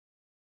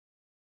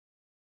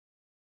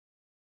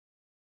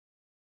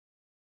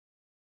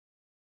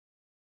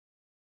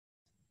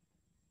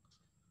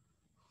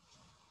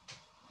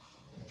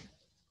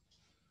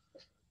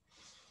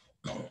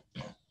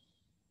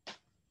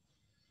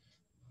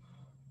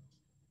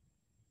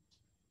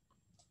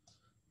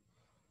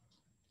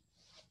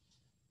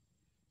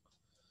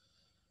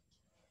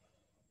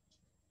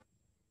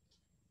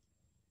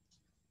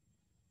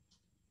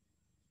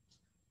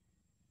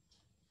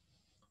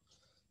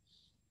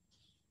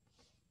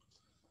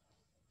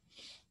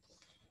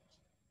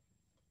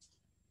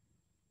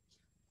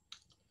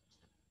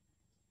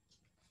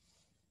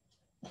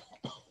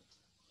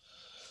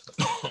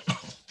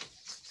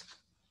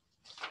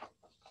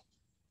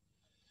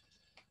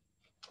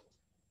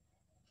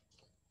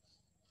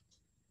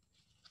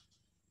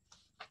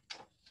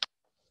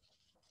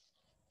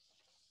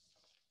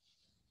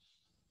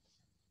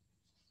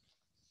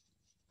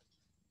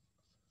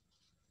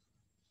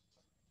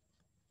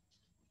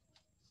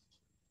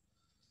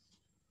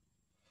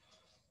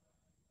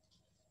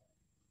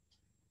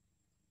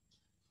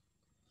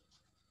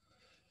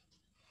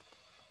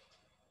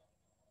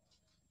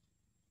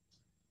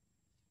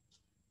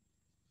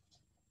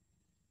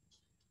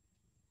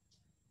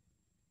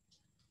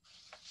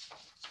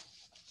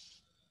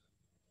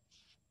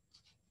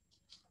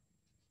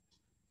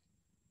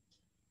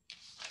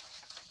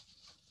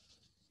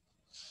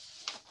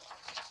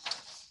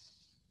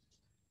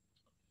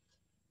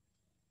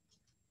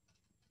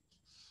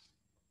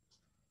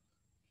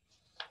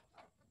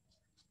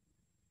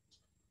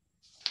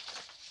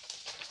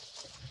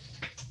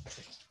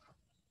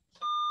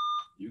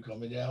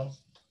coming down?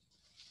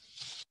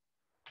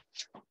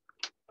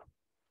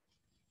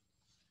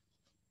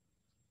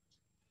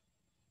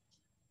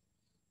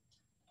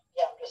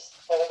 Yeah, I'm just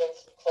folding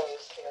some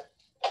clothes here.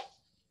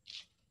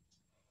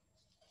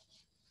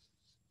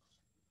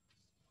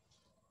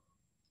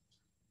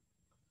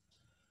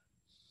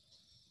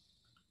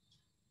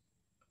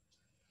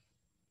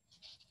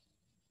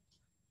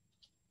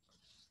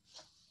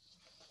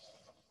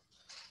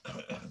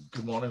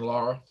 Good morning,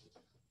 Laura.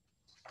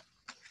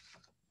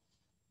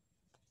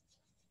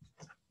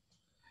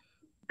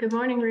 Good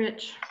morning,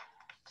 Rich.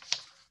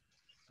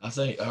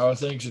 How are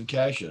things in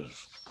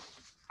Cassius?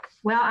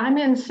 Well, I'm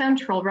in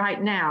Central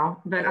right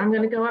now, but I'm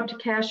going to go up to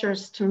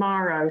Cashers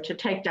tomorrow to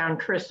take down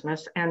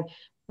Christmas and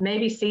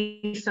maybe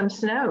see some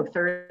snow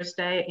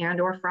Thursday and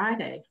or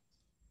Friday.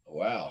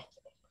 Wow.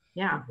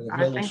 Yeah.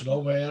 A little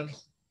snowman.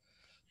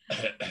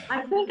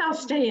 I think I'll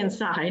stay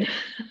inside.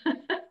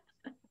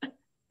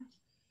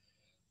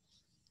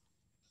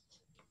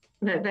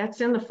 That's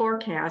in the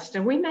forecast,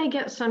 and we may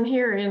get some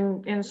here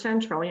in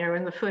Central,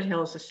 in the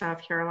foothills of South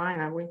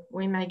Carolina.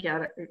 We may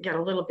get a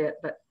little bit,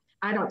 but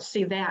I don't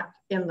see that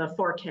in the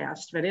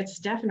forecast, but it's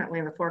definitely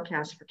in the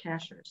forecast for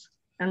Cashers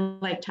and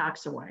Lake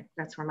Toxaway.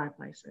 That's where my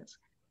place is.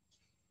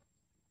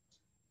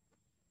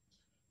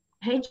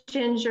 Hey,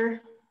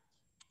 Ginger.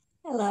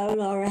 Hello,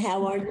 Laura.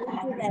 How are you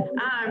today?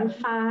 I'm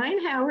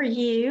fine. How are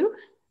you?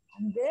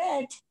 I'm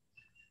good.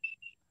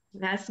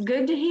 That's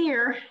good to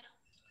hear.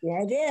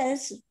 Yeah, it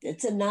is.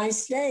 It's a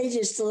nice day,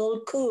 just a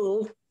little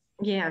cool.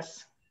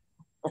 Yes.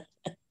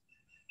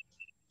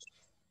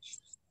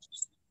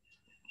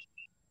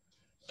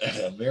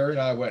 Mary and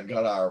I went and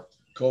got our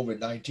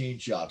COVID-19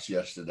 shots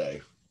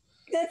yesterday.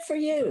 Good for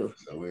you.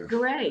 So we're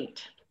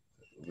great.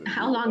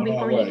 How long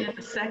before you get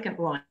the second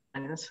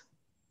ones?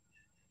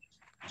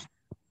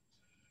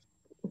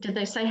 Did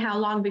they say how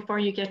long before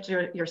you get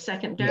your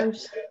second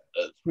dose?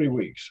 3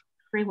 weeks.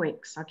 3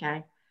 weeks,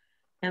 okay.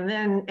 And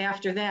then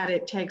after that,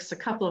 it takes a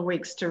couple of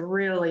weeks to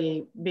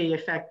really be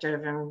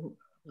effective and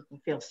you can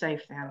feel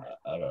safe then.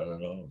 I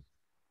don't know.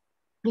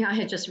 Yeah, I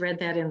had just read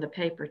that in the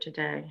paper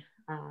today.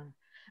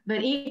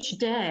 But each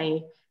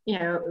day,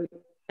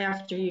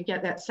 after you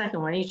get that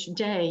second one, each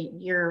day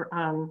you're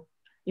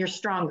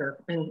stronger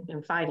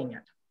in fighting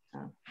it.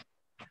 So.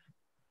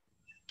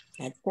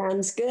 That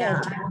sounds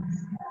good.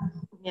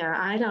 Yeah,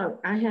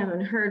 I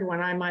haven't heard when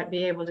I might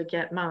be able to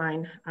get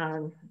mine,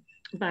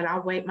 but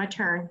I'll wait my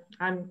turn.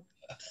 I'm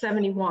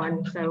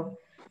 71, so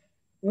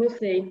we'll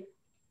see.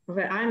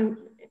 But I'm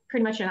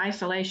pretty much in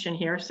isolation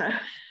here, so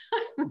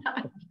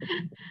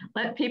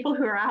let people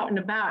who are out and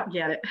about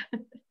get it.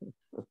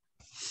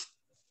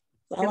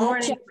 Well, Good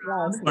morning,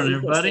 Rob. Morning,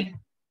 everybody.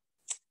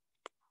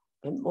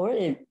 Good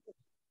morning.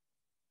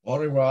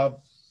 Morning,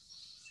 Rob.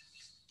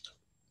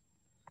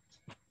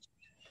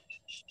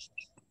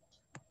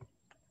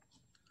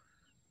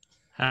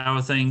 How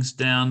are things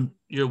down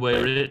your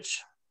way,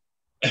 Rich?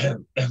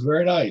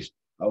 Very nice.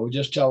 I was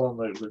just telling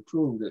the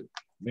crew that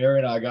Mary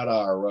and I got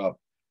our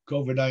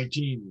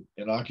COVID-19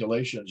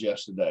 inoculations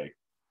yesterday.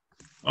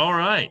 All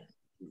right.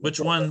 Which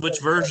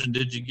version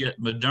did you get,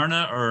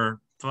 Moderna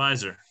or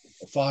Pfizer?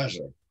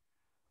 Pfizer.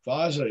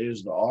 Pfizer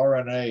is the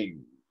RNA,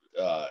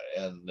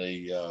 and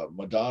the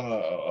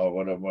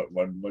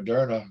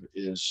Moderna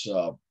is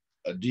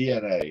a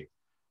DNA.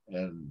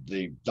 And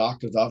the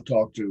doctors I've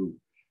talked to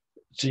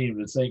seem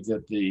to think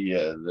that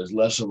there's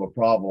less of a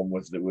problem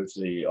with the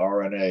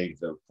RNA,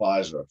 the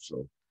Pfizer.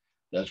 So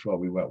that's why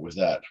we went with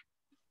that.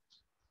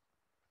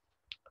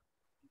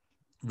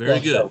 Very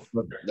good.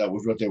 That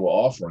was what they were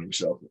offering.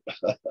 So.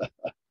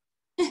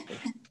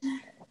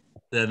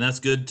 Then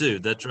that's good too.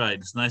 That's right.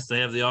 It's nice to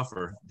have the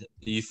offer. Are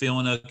you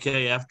feeling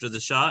okay after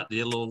the shot? Do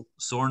you get a little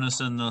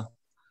soreness in the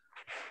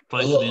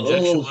place where the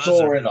injection was? A little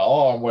sore in the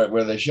arm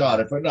where they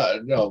shot it, but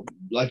not,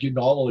 like you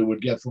normally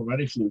would get from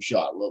any flu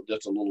shot,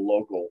 just a little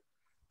local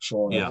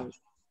soreness.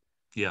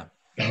 Yeah.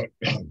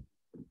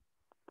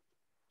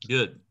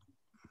 Good.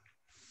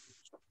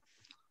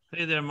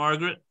 Hey there,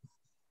 Margaret.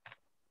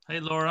 Hey,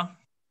 Laura.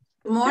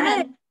 Good morning.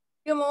 Hi.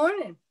 Good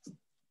morning.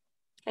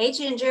 Hey,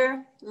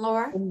 Ginger,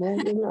 Laura. Good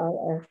morning,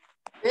 Laura.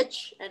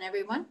 Rich, and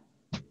everyone.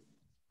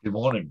 Good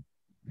morning.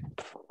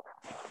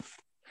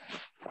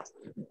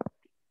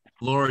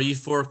 Laura, you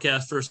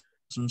forecast for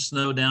some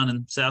snow down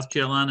in South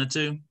Carolina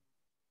too?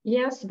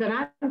 Yes, but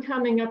I'm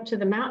coming up to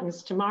the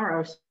mountains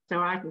tomorrow, so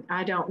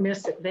I don't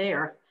miss it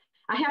there.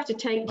 I have to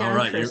take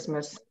down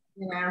Christmas.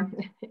 It's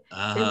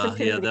a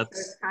pity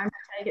it's time to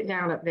take it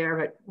down up there,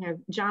 but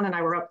John and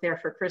I were up there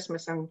for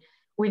Christmas and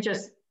we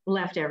just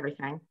left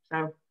everything.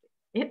 So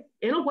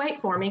it'll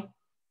wait for me.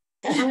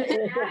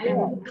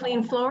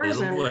 Clean floors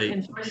and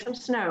enjoy some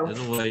snow.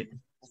 It'll wait.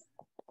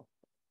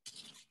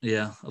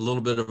 Yeah, a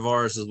little bit of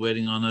ours is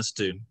waiting on us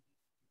too.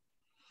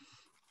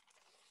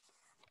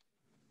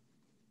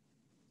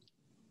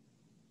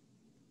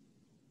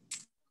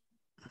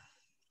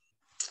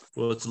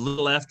 Well, it's a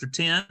little after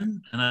 10,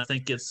 and I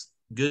think it's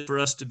good for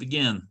us to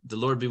begin. The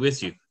Lord be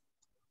with you.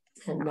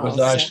 With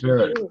thy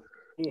spirit.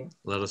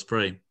 Let us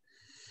pray.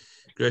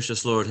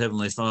 Gracious Lord,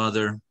 Heavenly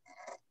Father,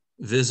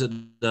 Visit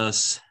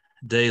us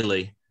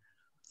daily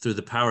through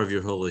the power of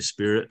your Holy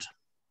Spirit,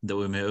 that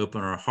we may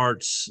open our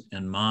hearts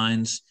and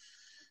minds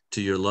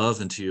to your love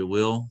and to your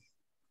will,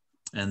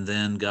 and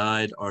then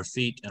guide our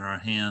feet and our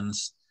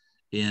hands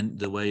in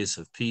the ways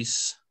of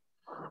peace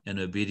and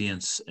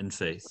obedience and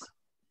faith.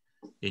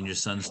 In your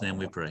Son's name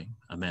we pray.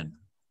 Amen.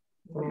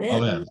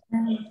 Amen.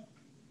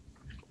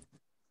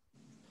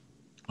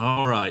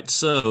 All right,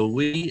 so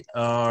we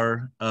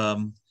are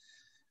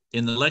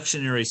in the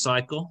lectionary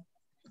cycle.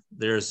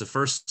 There's the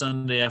first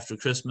Sunday after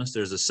Christmas.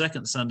 There's a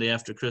second Sunday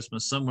after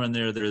Christmas. Somewhere in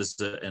there, there's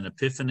an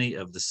Epiphany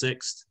of the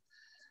 6th.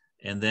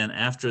 And then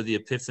after the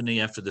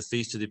Epiphany, after the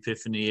Feast of the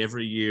Epiphany,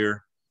 every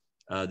year,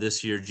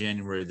 this year,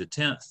 January the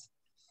 10th,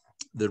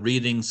 the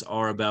readings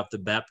are about the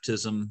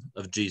baptism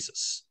of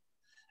Jesus.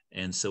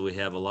 And so we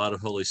have a lot of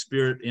Holy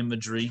Spirit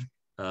imagery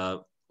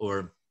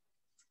or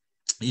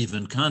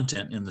even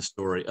content in the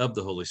story of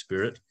the Holy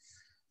Spirit,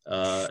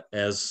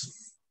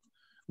 as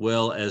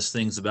well as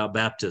things about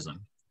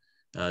baptism.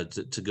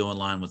 To go in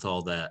line with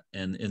all that.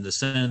 And in the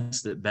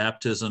sense that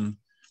baptism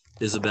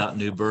is about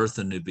new birth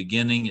and new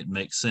beginning, it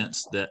makes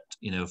sense that,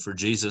 for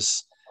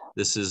Jesus,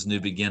 this is new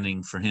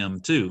beginning for him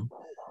too,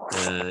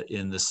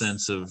 in the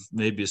sense of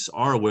maybe it's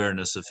our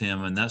awareness of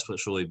him, and that's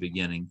what's really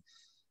beginning,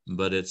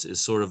 but it's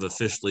sort of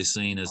officially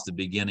seen as the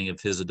beginning of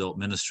his adult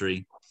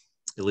ministry,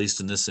 at least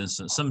in this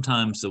instance.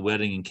 Sometimes the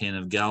wedding in Cana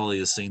of Galilee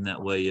is seen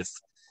that way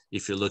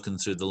if you're looking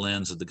through the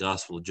lens of the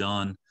Gospel of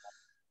John.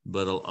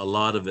 But a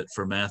lot of it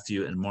for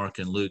Matthew and Mark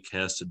and Luke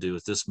has to do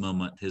with this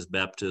moment, his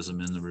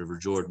baptism in the River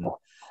Jordan,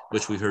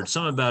 which we heard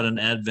some about in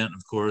Advent,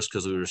 of course,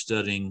 because we were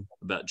studying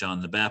about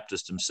John the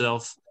Baptist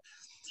himself.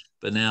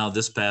 But now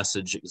this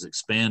passage is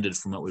expanded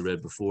from what we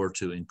read before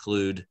to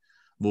include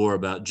more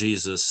about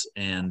Jesus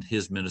and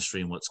his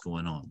ministry and what's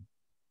going on.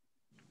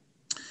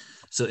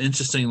 So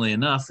interestingly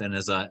enough, and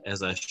as I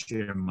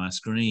share my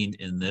screen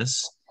in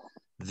this,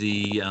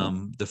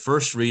 the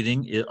first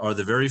reading are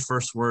the very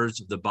first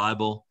words of the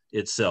Bible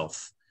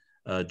itself,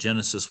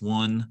 Genesis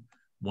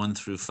 1:1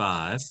 through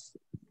 5.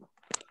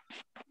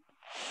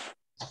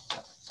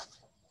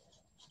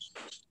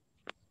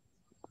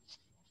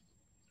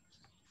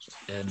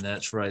 And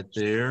that's right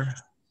there.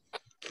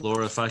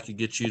 Laura, if I could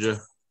get you to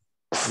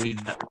read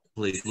that,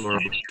 please, Laura.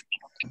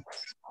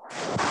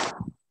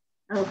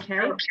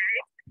 Okay.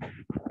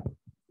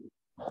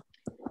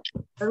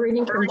 A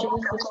reading from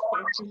Genesis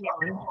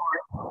chapter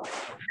 1.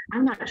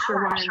 I'm not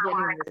sure why I'm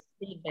getting this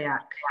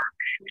feedback.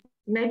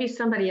 Maybe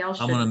somebody else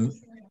should.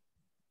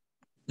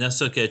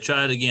 That's okay.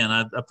 Try it again.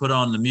 I put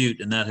on the mute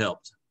and that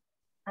helped.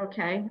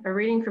 Okay. A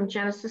reading from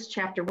Genesis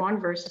chapter 1,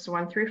 verses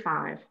 1 through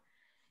 5.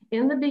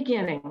 In the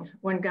beginning,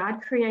 when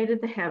God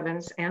created the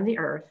heavens and the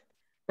earth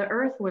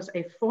was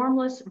a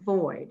formless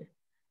void,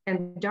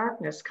 and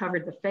darkness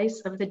covered the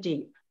face of the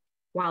deep,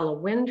 while a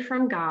wind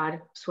from God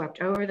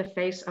swept over the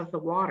face of the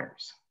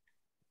waters.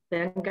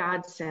 Then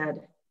God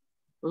said,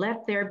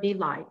 "Let there be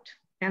light,"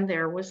 and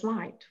there was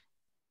light.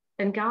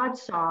 And God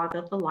saw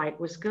that the light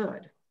was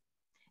good.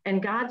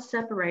 And God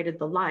separated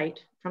the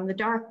light from the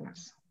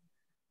darkness.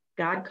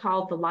 God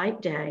called the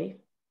light day,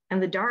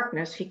 and the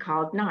darkness he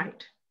called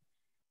night.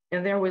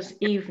 And there was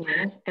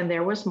evening, and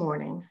there was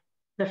morning,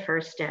 the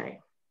first day.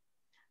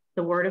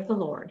 The word of the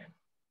Lord.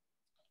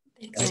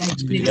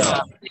 Thanks be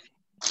God.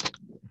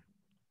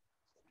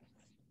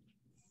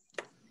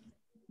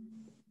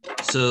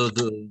 So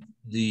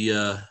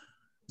the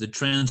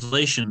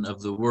translation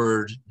of the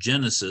word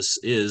Genesis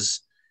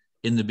is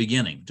in the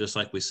beginning, just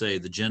like we say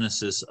the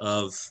genesis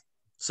of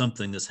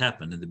something that's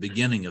happened, in the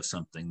beginning of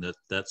something.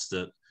 That's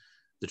the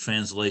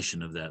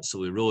translation of that. So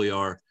we really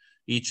are,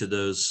 each of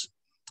those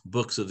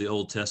books of the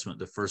Old Testament,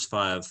 the first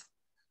 5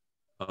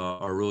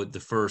 are really the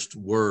first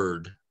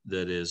word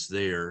that is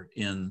there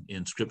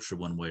in Scripture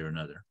one way or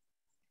another.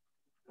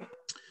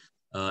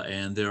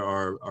 And there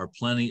are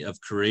plenty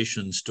of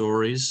creation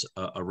stories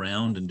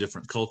around in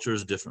different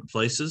cultures, different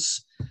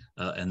places.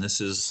 And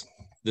this is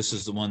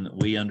the one that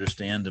we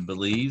understand and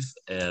believe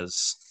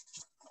as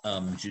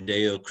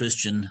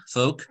Judeo-Christian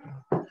folk.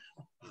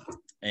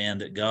 And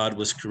that God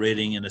was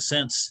creating, in a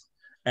sense,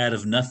 out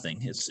of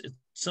nothing.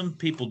 Some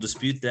people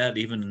dispute that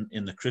even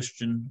in the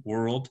Christian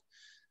world,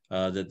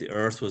 that the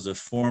earth was a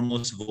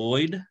formless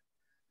void.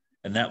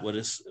 And that would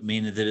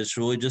mean that it's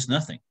really just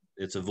nothing.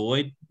 It's a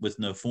void with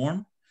no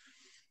form.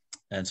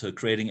 And so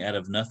creating out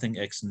of nothing,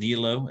 ex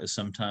nihilo, is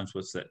sometimes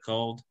what's that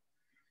called.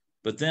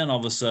 But then all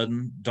of a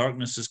sudden,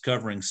 darkness is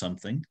covering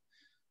something,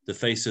 the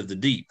face of the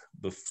deep.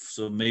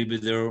 So maybe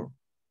there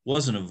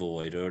wasn't a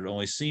void, or it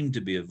only seemed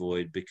to be a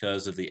void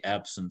because of the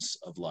absence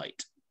of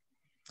light.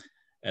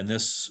 And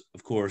this,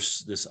 of course,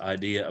 this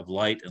idea of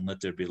light and let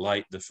there be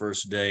light, the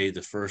first day,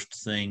 the first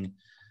thing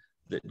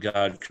that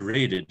God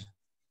created,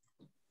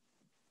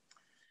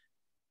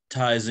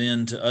 ties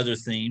into other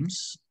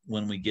themes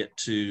when we get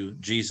to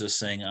Jesus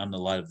saying, "I'm the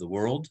light of the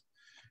world,"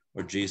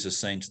 or Jesus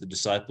saying to the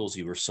disciples,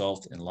 "You are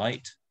salt and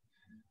light,"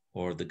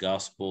 or the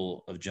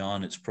Gospel of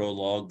John, its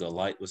prologue, "The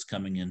light was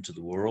coming into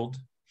the world,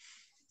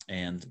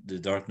 and the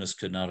darkness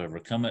could not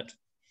overcome it."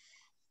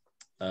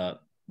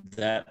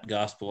 that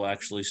gospel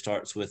actually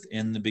starts with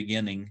 "in the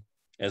beginning"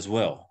 as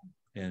well.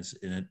 And it's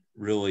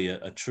really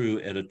a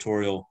true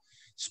editorial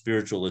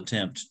spiritual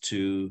attempt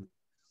to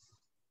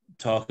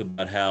talk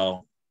about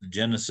how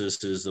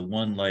Genesis is the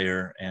one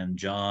layer and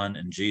John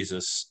and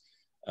Jesus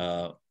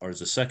are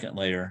the second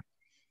layer.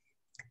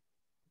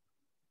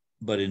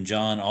 But in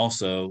John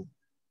also,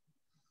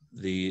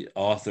 the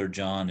author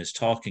John is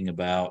talking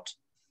about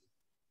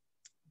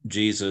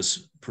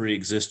Jesus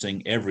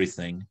pre-existing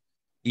everything,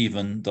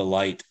 even the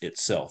light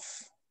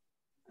itself.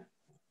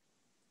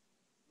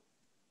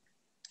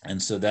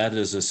 And so that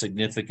is a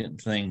significant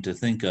thing to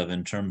think of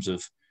in terms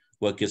of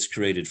what gets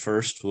created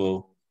first.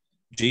 Well,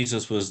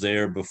 Jesus was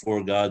there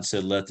before God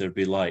said, "Let there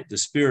be light." The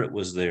Spirit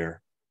was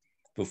there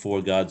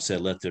before God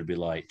said, "Let there be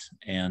light."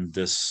 And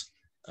this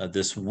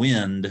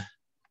wind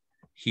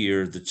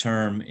here, the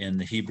term in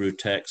the Hebrew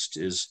text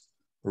is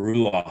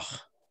ruach,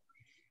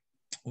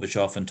 which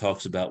often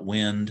talks about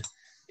wind.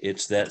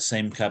 It's that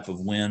same type of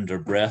wind or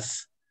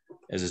breath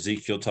as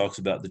Ezekiel talks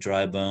about the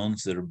dry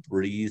bones that are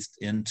breathed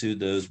into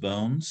those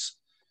bones.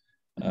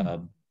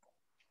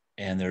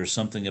 And there's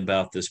something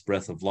about this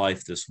breath of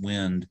life, this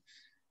wind,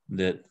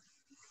 that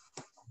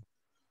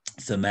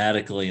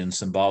thematically and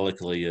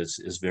symbolically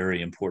is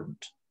very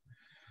important.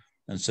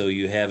 And so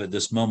you have at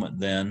this moment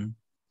then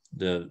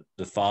the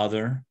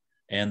Father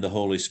and the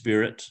Holy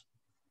Spirit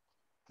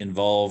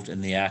involved in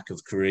the act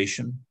of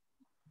creation.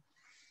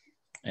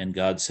 And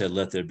God said,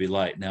 "Let there be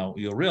light." Now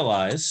you'll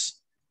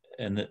realize,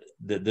 and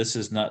that this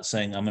is not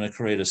saying I'm going to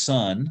create a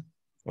sun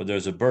or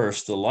there's a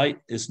burst. The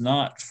light is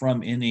not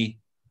from any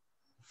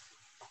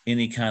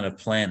kind of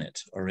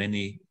planet or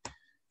any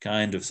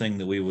kind of thing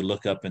that we would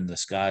look up in the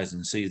skies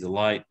and see. The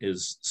light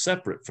is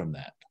separate from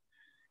that,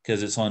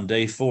 because it's on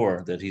day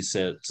 4 that he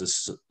said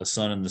it's a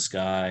sun in the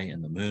sky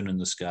and the moon in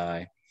the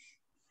sky.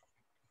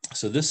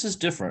 So this is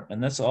different.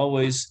 And that's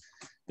always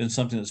been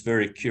something that's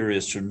very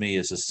curious for me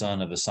as a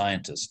son of a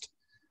scientist.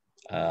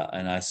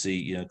 And I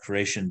see,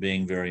 creation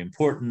being very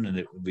important, and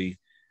it would be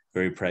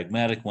very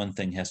pragmatic. One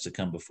thing has to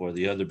come before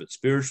the other, but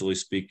spiritually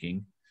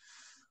speaking,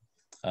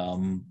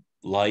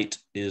 light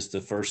is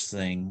the first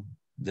thing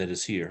that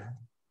is here.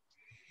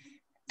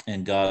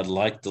 And God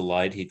liked the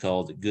light. He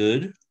called it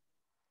good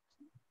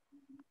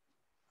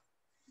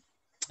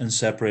and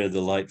separated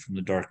the light from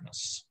the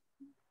darkness.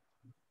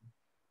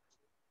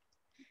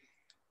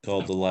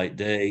 Called the light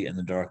day and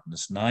the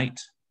darkness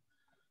night.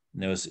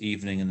 And there was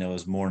evening and there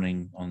was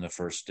morning on the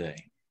first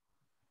day.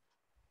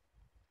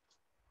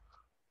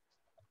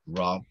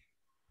 Rob?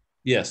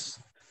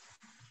 Yes.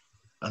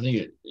 I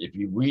think if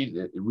you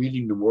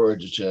reading the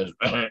words, it says,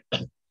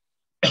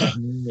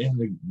 in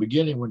the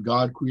beginning when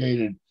God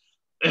created,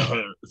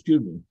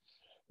 excuse me,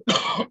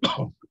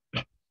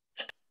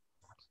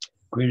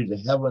 created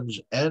the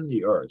heavens and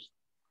the earth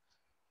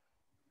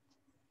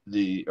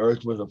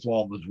was a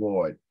formless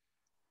void.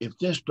 If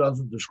this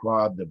doesn't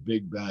describe the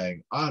Big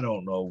Bang, I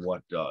don't know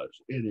what does.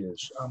 It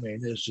is,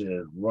 this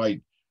is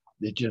right.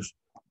 It just,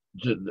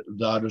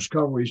 the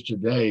discoveries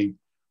today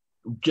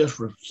just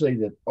say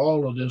that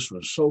all of this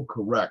was so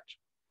correct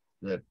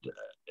that,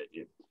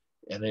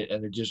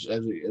 it just,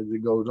 as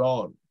it goes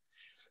on.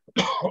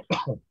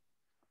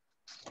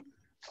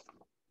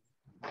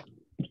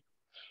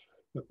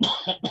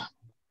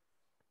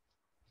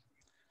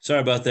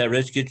 Sorry about that,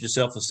 Rich. Get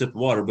yourself a sip of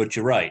water, but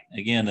you're right.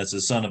 Again, as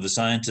a son of a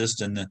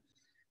scientist and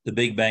the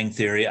Big Bang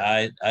Theory,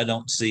 I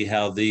don't see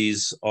how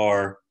these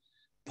are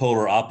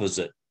polar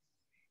opposite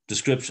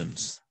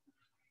descriptions,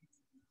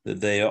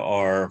 that they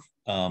are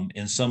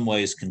in some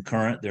ways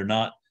concurrent. They're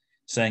not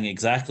saying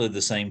exactly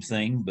the same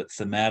thing, but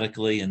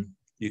thematically, and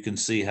you can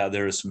see how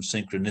there is some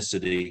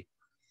synchronicity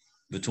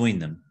between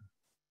them.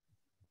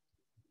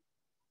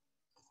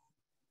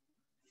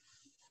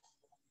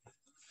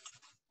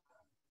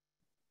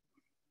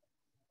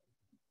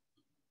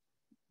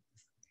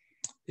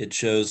 It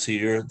shows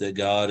here that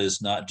God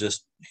is not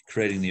just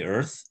creating the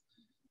earth,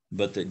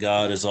 but that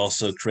God is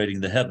also creating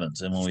the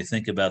heavens. And when we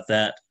think about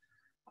that,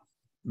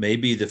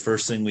 maybe the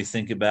first thing we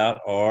think about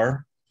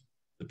are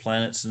the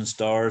planets and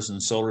stars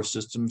and solar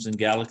systems and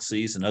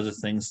galaxies and other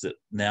things that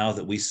now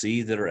that we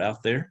see that are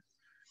out there.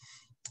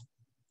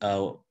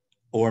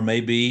 Or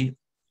maybe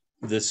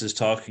this is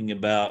talking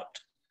about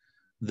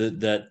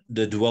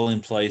the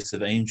dwelling place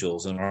of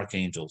angels and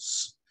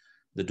archangels,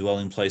 the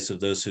dwelling place of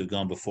those who've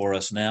gone before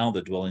us now,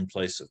 the dwelling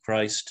place of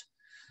Christ,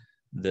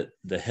 that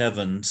the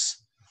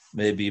heavens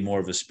may be more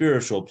of a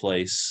spiritual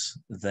place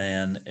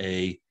than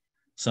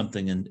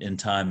something in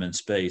time and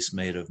space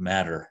made of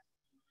matter,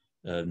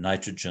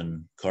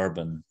 nitrogen,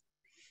 carbon,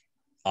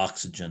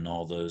 oxygen,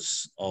 all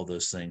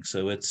those things.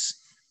 So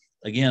it's,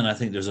 again, I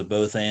think there's a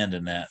both and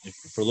in that.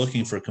 If we're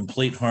looking for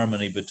complete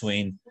harmony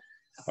between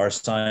our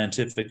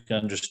scientific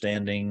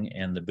understanding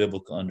and the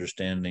biblical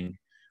understanding,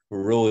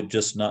 we're really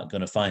just not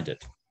going to find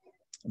it.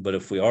 But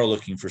if we are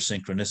looking for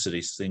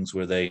synchronicities, things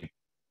where they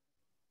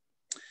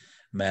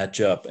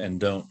match up and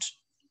don't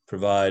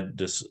provide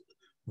this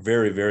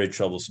very, very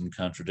troublesome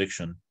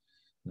contradiction,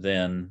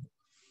 then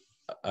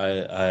I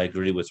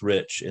agree with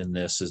Rich in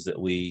this, is that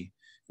we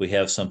we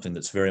have something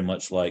that's very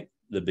much like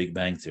the Big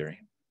Bang Theory.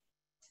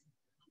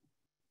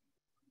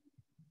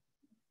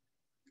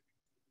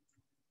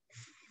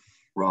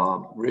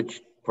 Rob,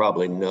 Rich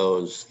probably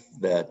knows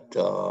that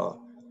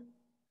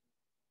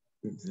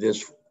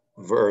this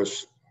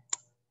verse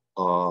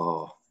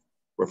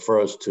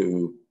refers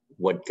to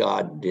what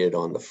God did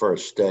on the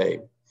first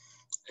day.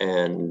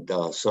 And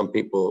some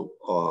people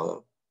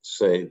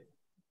say,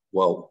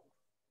 well,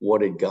 what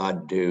did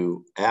God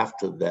do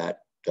after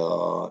that,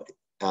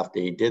 after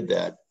he did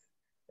that?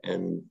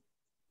 And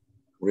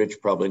Rich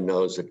probably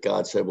knows that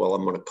God said, well,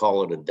 I'm going to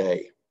call it a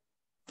day.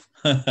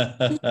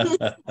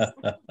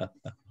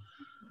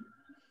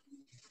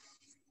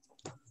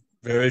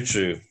 Very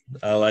true.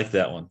 I like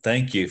that one.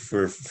 Thank you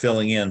for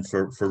filling in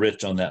for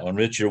Rich on that one.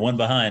 Rich, you're one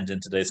behind in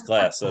today's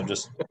class. So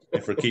just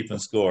if we're keeping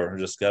score,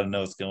 we just got to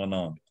know what's going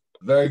on.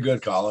 Very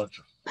good, Collins.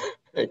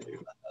 Thank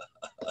you.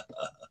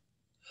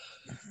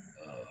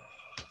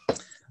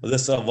 Well,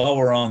 this while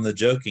we're on the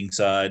joking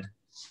side,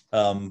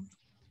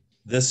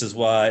 this is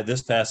why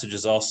this passage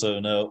is also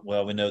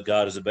we know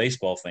God is a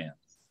baseball fan,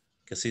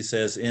 because he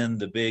says in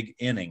the big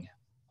inning.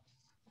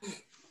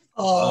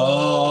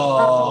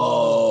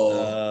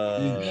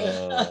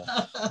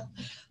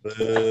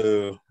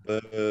 Boo,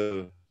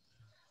 boo.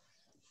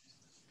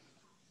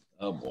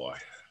 Oh boy,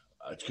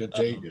 it's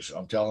contagious.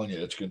 I'm telling you,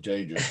 it's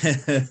contagious.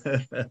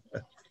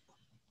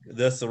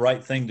 That's the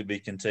right thing to be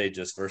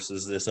contagious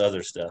versus this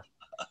other stuff.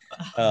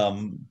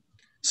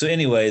 So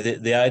anyway,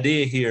 the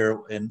idea here,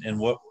 and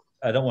what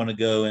I don't want to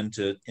go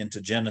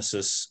into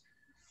Genesis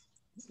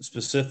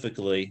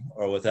specifically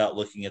or without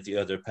looking at the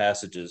other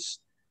passages,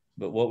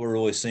 but what we're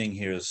really seeing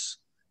here is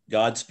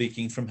God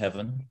speaking from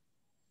heaven,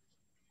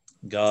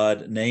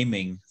 God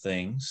naming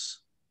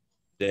things,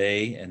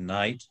 day and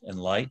night and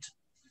light.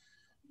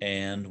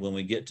 And when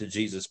we get to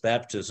Jesus'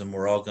 baptism,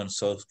 we're all going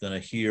to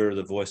hear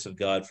the voice of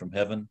God from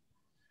heaven.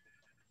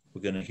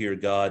 We're going to hear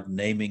God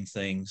naming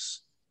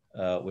things.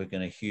 We're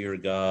going to hear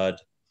God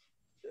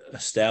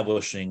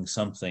establishing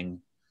something,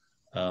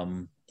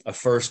 a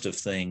first of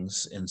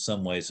things in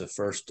some ways, a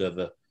first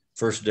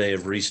day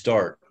of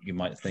restart, you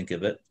might think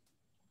of it.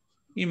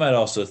 You might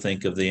also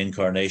think of the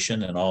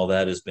incarnation and all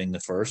that as being the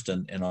first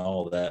and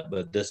all of that.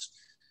 But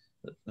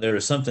there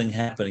is something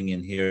happening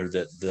in here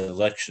that the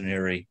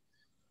lectionary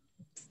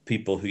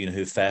people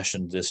who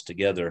fashioned this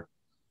together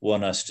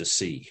want us to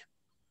see.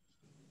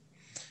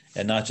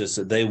 And not just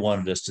that they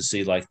wanted us to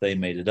see like they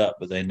made it up,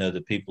 but they know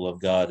the people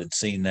of God had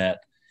seen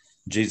that.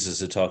 Jesus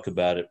had talked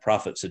about it,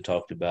 prophets had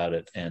talked about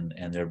it, and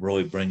they're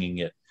really bringing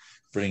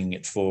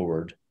it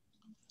forward,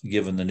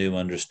 given the new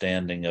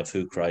understanding of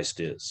who Christ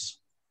is.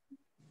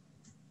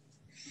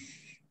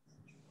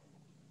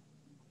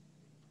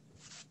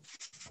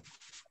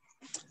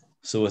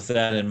 So with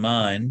that in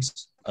mind,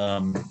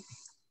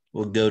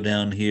 we'll go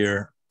down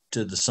here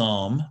to the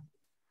Psalm.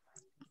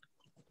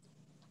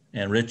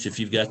 And Rich, if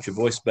you've got your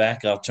voice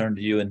back, I'll turn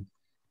to you and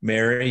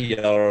Mary.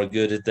 Y'all are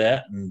good at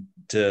that, and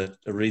to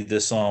read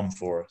this Psalm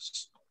for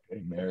us.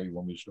 Okay, Mary, you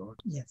want me to start?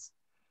 Yes.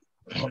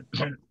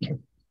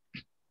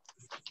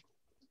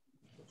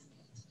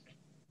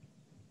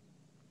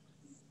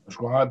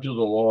 Ascribe to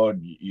the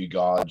Lord, ye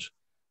gods.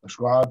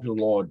 Ascribe to the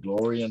Lord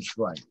glory and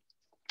strength.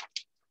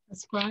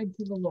 Ascribe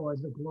to the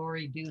Lord the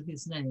glory due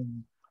his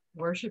name.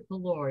 Worship the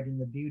Lord in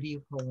the beauty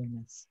of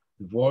holiness.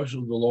 The voice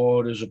of the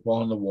Lord is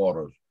upon the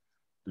waters.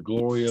 The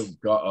glory of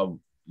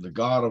the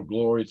God of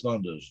glory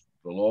thunders.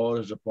 The Lord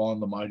is upon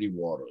the mighty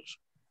waters.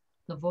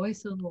 The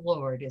voice of the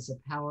Lord is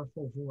a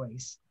powerful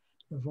voice.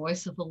 The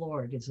voice of the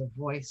Lord is a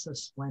voice of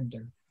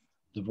splendor.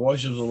 The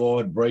voice of the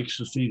Lord breaks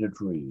the cedar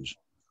trees.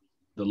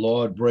 The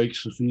Lord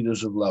breaks the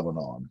cedars of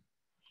Lebanon.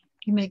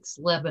 He makes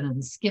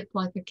Lebanon skip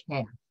like a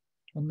calf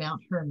and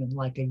Mount Hermon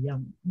like a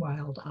young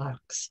wild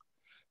ox.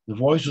 The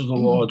voice of the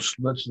Lord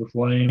splits the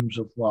flames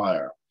of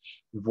fire.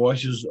 The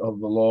voices of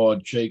the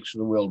Lord shakes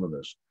the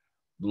wilderness.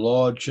 The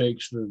Lord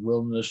shakes the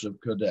wilderness of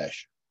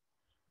Kadesh.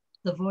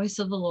 The voice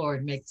of the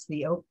Lord makes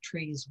the oak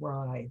trees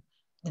writhe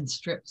and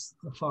strips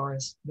the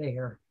forest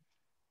bare.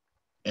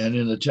 And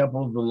in the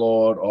temple of the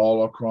Lord,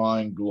 all are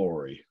crying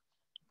glory.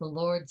 The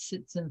Lord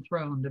sits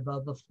enthroned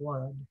above the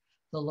flood.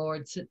 The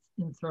Lord sits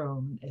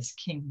enthroned as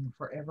king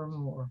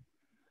forevermore.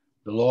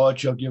 The Lord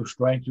shall give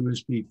strength to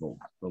his people.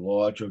 The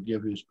Lord shall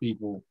give his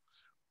people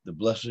the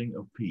blessing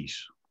of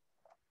peace.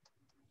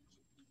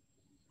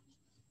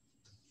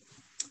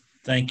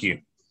 Thank you.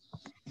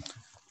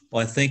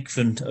 Well, I think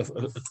from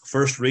a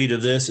first read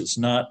of this, it's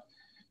not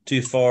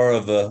too far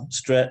of a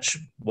stretch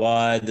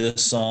why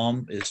this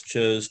psalm is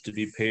chose to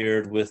be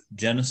paired with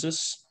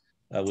Genesis,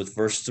 with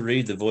verse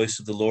 3, the voice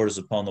of the Lord is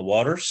upon the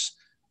waters.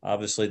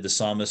 Obviously, the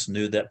psalmist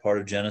knew that part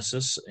of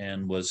Genesis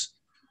and was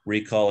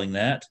recalling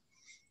that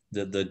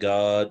the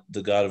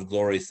God of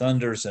glory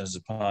thunders and is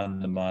upon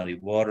the mighty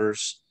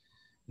waters.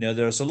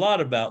 There's a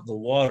lot about the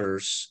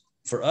waters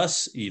for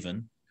us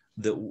even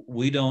that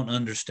we don't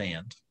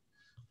understand.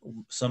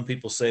 Some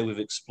people say we've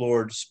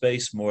explored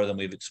space more than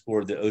we've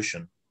explored the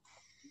ocean.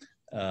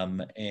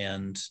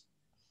 And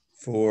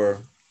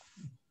for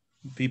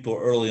people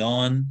early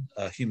on,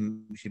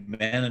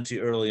 humanity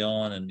early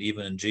on, and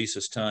even in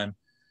Jesus' time,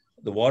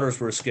 the waters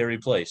were a scary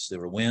place. There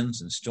were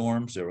winds and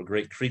storms. There were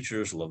great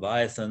creatures,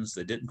 leviathans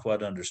they didn't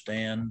quite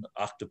understand,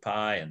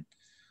 octopi, and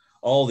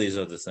all these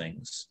other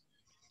things.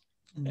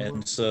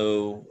 And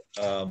so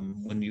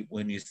when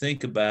you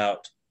think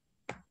about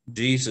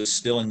Jesus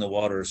stilling the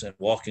waters and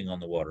walking on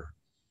the water,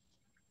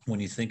 when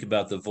you think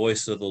about the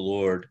voice of the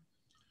Lord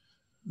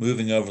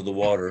moving over the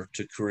water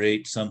to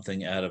create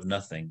something out of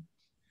nothing,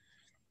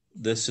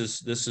 this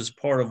is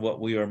part of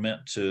what we are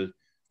meant to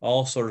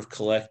all sort of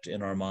collect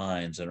in our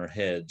minds and our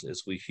heads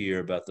as we hear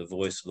about the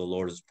voice of the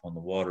Lord is upon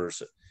the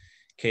waters.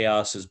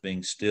 Chaos is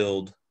being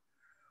stilled,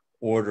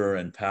 order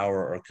and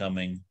power are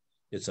coming.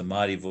 It's a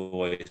mighty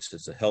voice.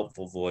 It's a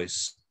helpful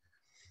voice.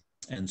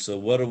 And so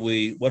what do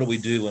we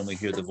do when we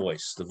hear the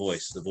voice, the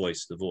voice, the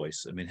voice, the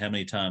voice? I mean, how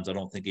many times? I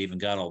don't think I even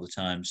got all the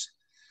times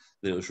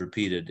that it was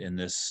repeated in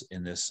this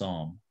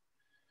psalm.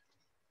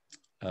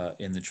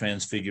 In the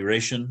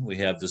Transfiguration, we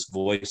have this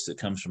voice that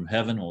comes from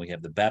heaven. When we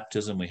have the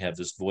baptism, we have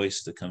this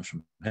voice that comes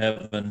from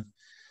heaven.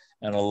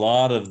 And a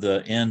lot of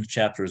the end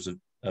chapters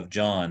of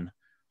John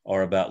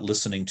are about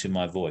listening to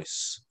my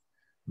voice.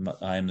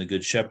 I am the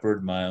good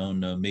shepherd, my own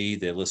know me.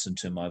 They listen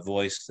to my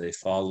voice, they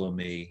follow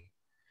me.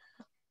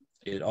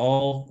 It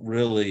all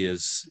really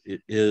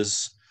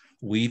is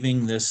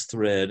weaving this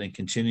thread and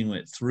continuing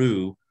it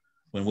through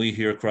when we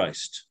hear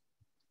Christ,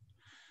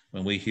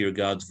 when we hear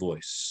God's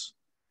voice.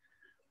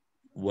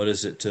 What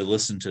is it to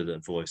listen to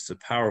that voice? A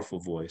powerful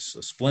voice,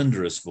 a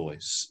splendorous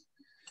voice.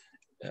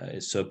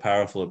 It's so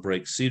powerful it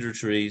breaks cedar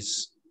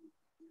trees.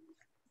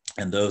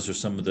 And those are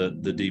some of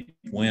the deep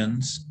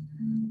winds.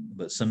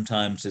 But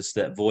sometimes it's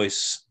that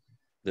voice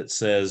that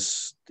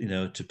says,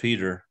 to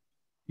Peter,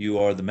 you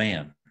are the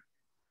man.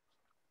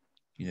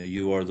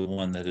 You are the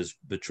one that has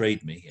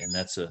betrayed me. And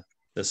that's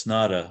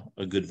not a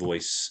good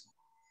voice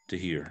to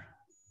hear.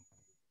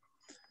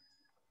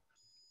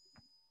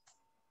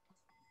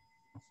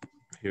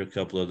 Here are a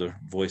couple other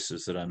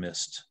voices that I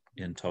missed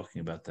in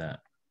talking about that.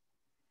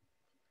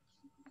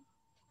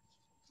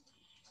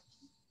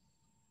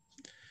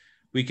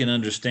 We can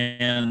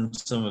understand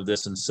some of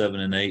this in 7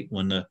 and 8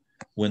 when the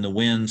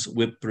winds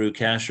whip through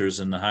Cashers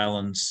in the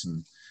Highlands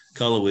and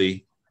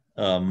Cullowhee.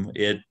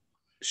 It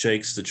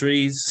shakes the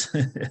trees.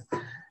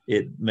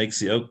 It makes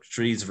the oak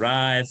trees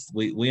writhe.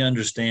 We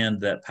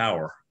understand that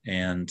power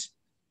and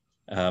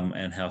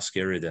how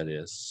scary that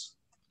is.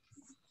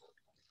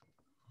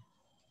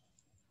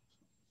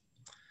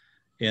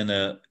 In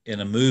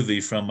a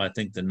movie from I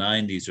think the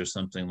 90s or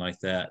something like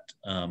that,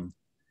 I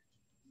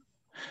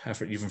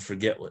even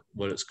forget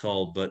what it's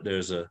called, but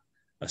there's a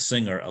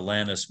singer,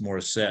 Alanis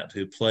Morissette,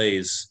 who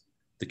plays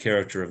the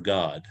character of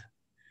God,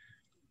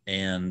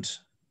 and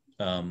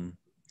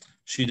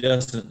she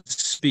doesn't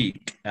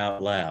speak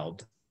out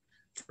loud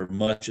for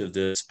much of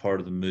this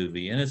part of the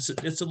movie, and it's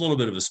a little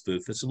bit of a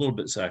spoof. It's a little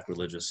bit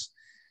sacrilegious,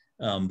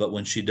 but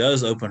when she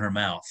does open her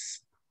mouth,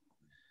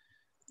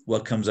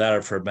 what comes out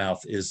of her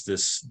mouth is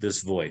this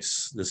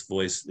voice,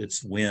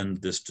 it's wind,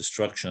 this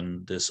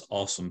destruction, this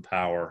awesome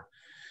power.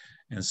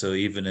 And so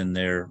even in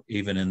their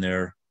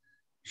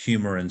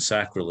humor and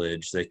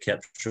sacrilege, they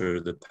capture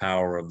the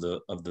power of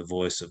the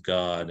voice of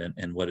God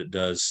and what it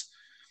does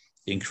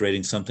in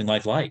creating something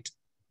like light.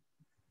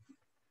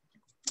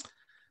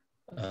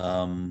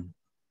 Again,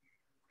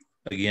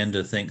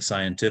 to think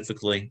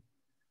scientifically,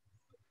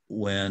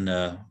 when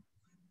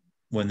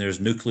there's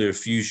nuclear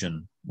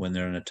fusion, when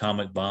an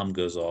atomic bomb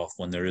goes off,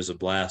 when there is a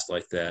blast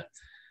like that,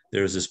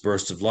 there's this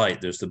burst of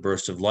light, there's the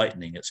burst of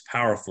lightning. It's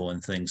powerful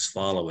and things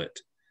follow it.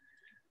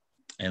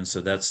 And so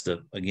that's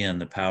the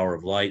power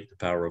of light, the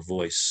power of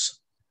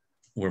voice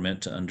we're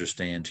meant to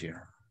understand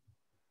here.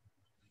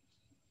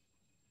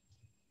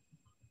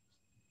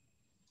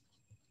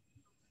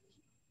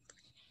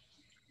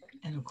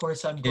 And of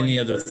course,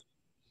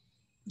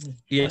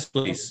 Yes,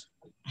 please.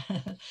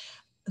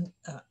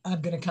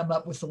 I'm going to come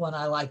up with the one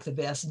I like the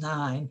best,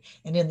 9.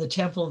 And in the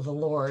temple of the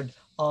Lord,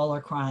 all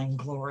are crying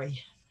glory.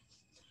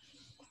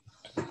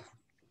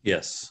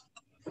 Yes.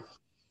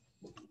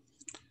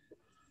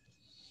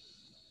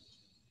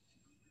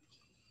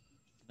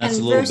 That's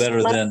a little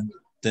better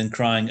than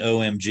crying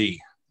OMG,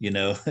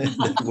 that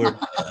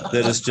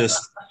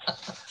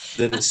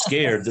it's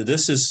scared. That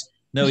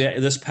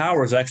this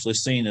power is actually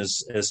seen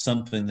as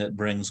something that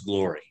brings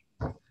glory.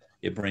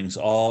 It brings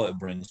awe, it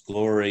brings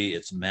glory,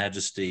 its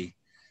majesty,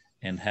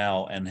 and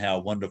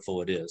how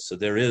wonderful it is. So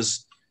there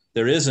is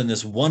in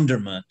this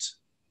wonderment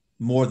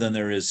more than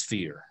there is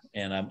fear.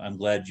 And I'm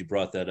glad you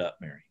brought that up,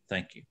 Mary.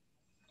 Thank you.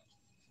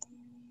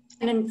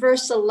 And in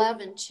verse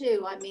 11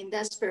 too,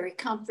 that's very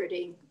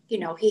comforting.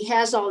 He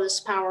has all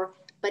this power,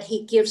 but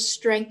he gives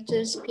strength to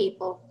his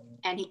people,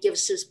 and he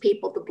gives his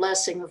people the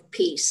blessing of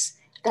peace.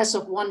 That's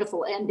a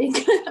wonderful ending.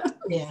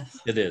 Yeah,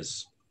 it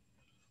is.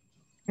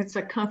 It's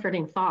a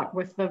comforting thought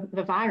with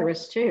the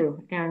virus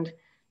too. And,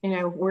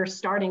 we're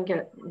starting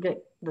to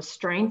get the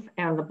strength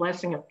and the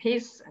blessing of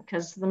peace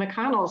because the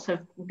McConnells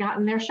have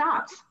gotten their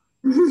shots.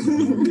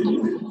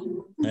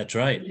 That's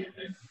right.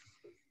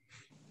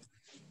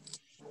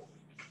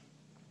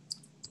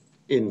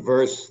 in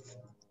verse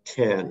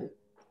 10,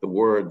 the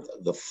word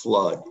the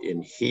flood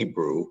in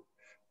Hebrew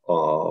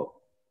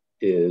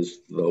is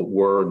the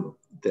word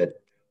that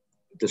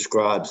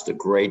describes the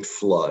great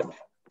flood.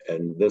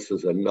 And this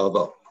is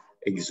another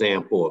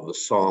example of the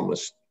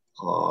psalmist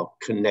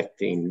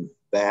connecting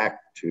back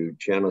to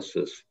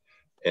Genesis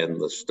and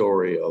the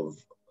story of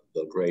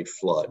the great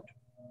flood.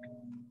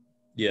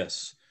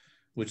 Yes,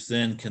 which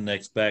then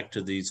connects back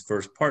to these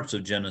first parts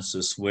of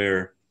Genesis,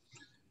 where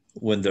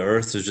when the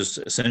earth is just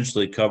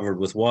essentially covered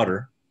with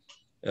water,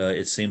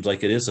 it seems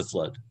like it is a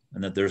flood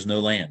and that there's no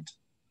land.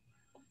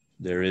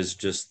 There is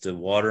just the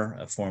water,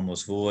 a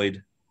formless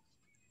void.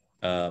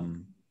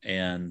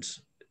 And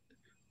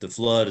the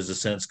flood is a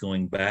sense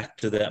going back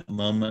to that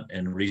moment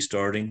and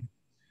restarting,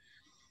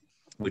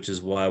 which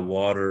is why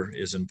water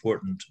is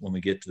important when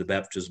we get to the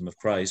baptism of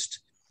Christ,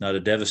 not a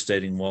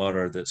devastating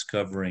water that's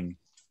covering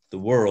the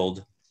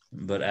world,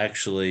 but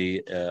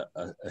actually a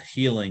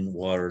healing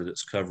water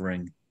that's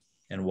covering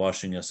and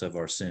washing us of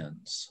our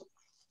sins.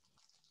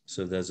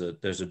 So there's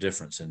a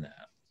difference in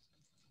that.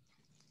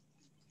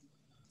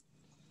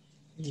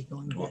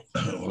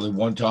 Well, at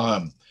one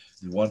time,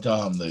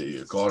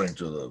 according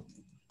to the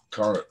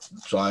current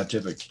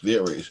scientific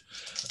theories,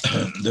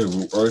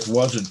 the earth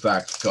was in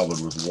fact covered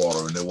with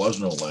water and there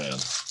was no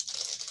land.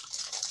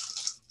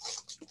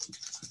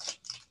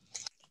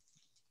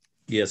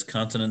 Yes,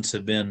 continents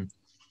have been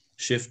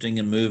shifting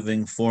and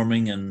moving,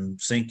 forming and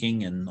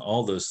sinking and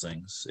all those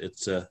things.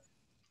 It's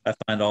I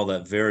find all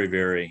that very,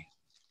 very,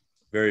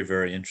 very,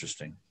 very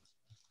interesting.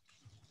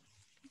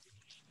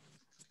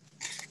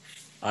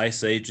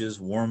 Ice ages,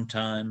 warm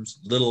times,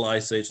 little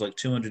ice age. Like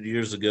 200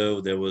 years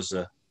ago, it was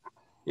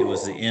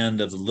the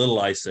end of the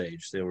little ice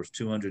age. There was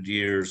 200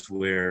 years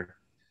where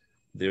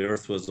the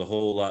earth was a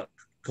whole lot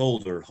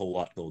colder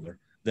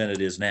than it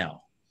is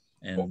now.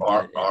 And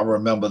well, I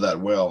remember that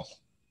well.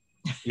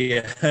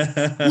 Yeah.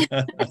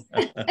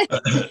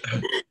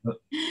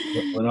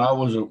 when I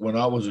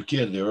was a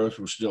kid, the earth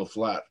was still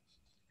flat.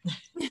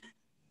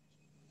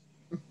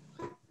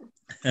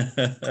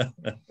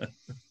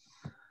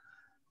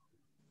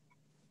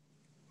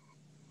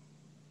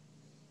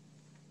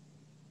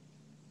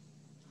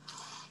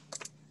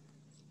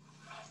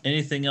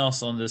 Anything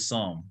else on this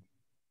psalm?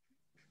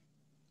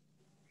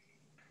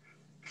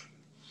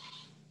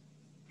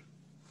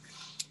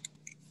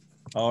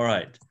 All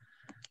right,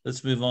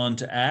 let's move on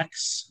to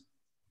Acts.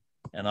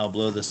 And I'll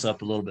blow this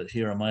up a little bit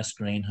here on my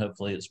screen.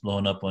 Hopefully it's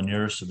blowing up on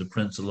yours so the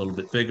print's a little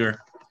bit bigger.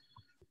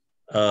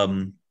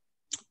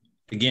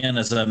 Again,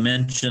 as I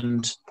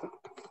mentioned,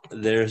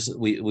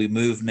 we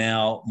move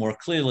now more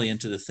clearly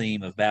into the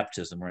theme of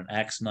baptism. We're in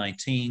Acts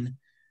 19,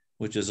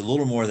 which is a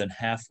little more than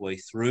halfway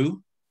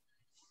through.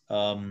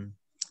 And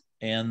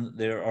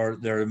there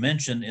are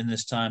mention in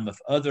this time of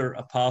other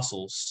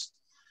apostles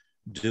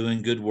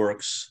doing good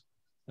works.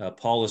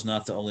 Paul is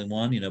not the only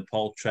one.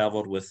 Paul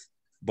traveled with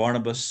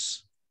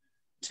Barnabas,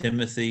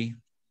 Timothy,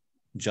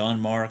 John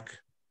Mark,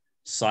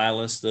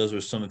 Silas. Those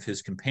are some of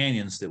his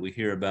companions that we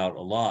hear about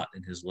a lot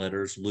in his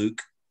letters.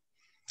 Luke,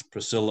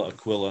 Priscilla,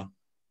 Aquila.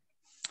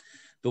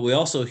 But we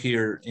also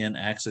hear in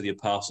Acts of the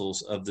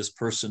Apostles of this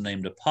person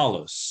named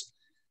Apollos.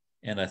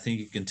 And I think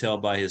you can tell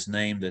by his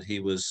name that he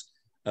was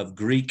of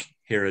Greek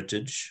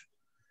heritage.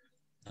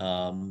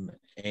 And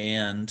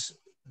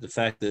the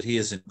fact that he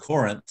is in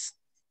Corinth,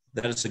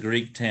 that is a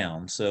Greek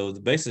town. So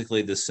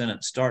basically the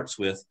sentence starts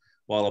with,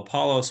 while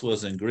Apollos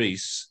was in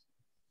Greece,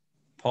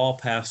 Paul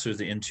passed through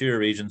the interior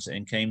regions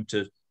and came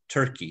to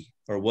Turkey,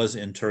 or was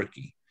in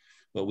Turkey,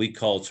 what we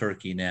call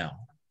Turkey now.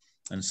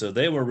 And so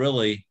they were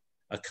really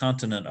a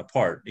continent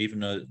apart, even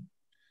though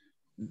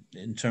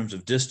in terms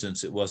of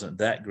distance, it wasn't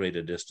that great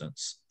a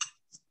distance.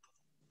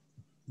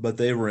 But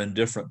they were in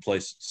different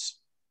places.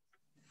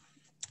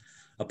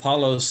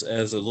 Apollos,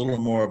 as a little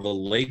more of a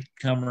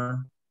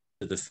latecomer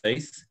to the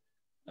faith,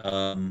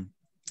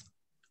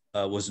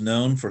 was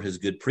known for his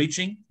good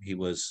preaching. He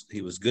was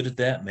good at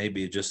that.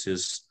 Maybe just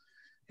his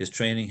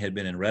training had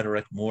been in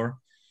rhetoric more.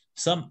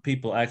 Some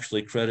people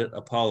actually credit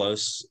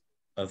Apollos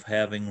of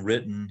having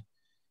written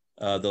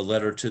the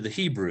letter to the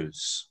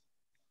Hebrews.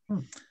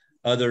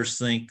 Others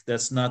think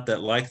that's not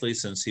that likely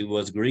since he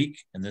was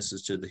Greek, and this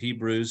is to the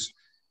Hebrews.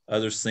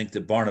 Others think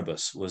that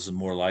Barnabas was a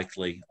more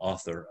likely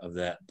author of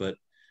that. But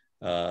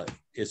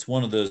it's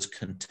one of those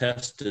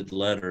contested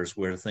letters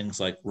where things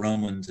like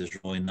Romans is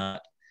really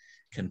not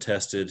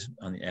contested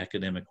on the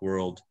academic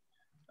world.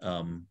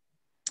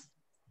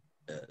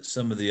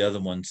 Some of the other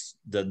ones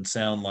doesn't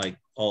sound like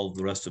all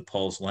the rest of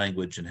Paul's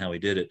language and how he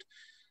did it.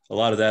 A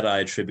lot of that I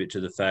attribute to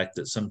the fact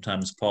that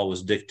sometimes Paul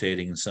was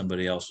dictating and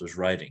somebody else was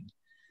writing.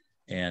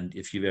 And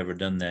if you've ever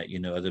done that,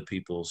 other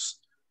people's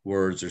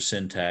words or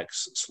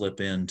syntax slip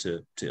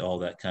into all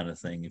that kind of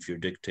thing if you're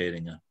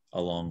dictating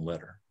a long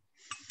letter.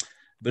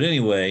 But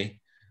anyway,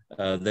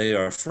 they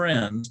are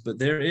friends, but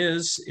there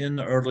is in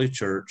the early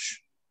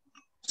church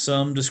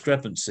some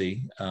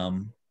discrepancy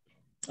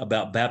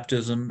about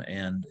baptism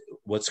and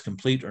what's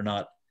complete or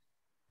not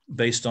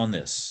based on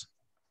this.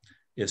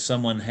 If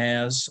someone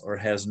has or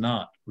has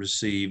not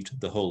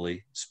received the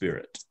Holy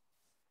Spirit.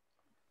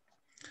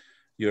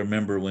 you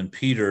remember when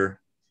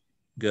Peter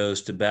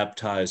goes to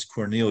baptize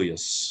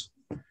Cornelius,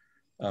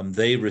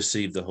 they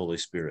receive the Holy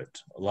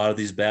Spirit. A lot of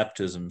these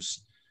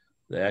baptisms,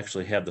 they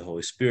actually have the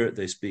Holy Spirit.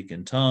 They speak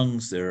in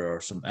tongues. There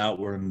are some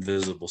outward and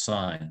visible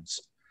signs.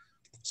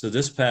 So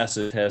this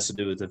passage has to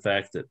do with the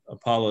fact that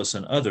Apollos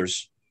and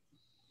others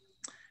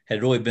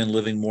had really been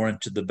living more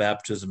into the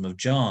baptism of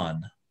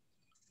John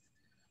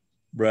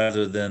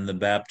rather than the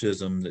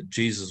baptism that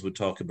Jesus would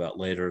talk about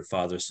later,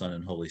 Father, Son,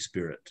 and Holy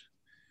Spirit.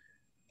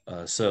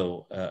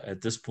 So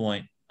at this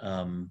point,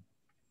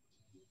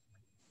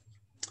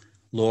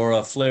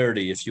 Laura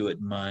Flaherty, if you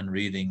wouldn't mind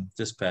reading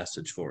this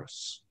passage for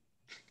us.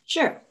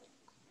 Sure.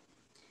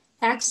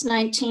 Acts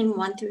 19,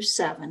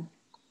 1-7.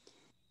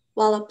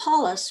 While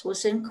Apollos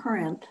was in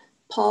Corinth,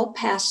 Paul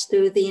passed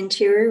through the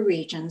interior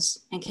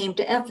regions and came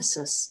to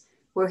Ephesus,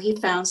 where he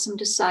found some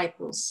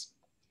disciples.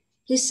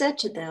 He said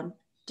to them,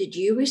 "Did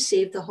you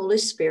receive the Holy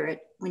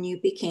Spirit when you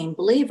became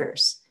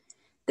believers?"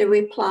 They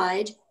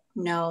replied,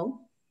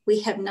 "No,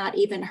 we have not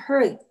even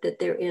heard that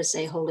there is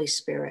a Holy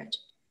Spirit."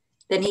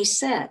 Then he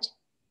said,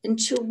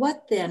 "Into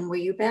what then were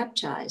you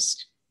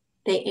baptized?"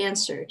 They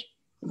answered,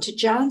 "Into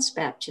John's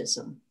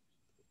baptism."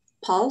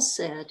 Paul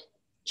said,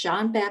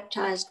 "John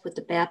baptized with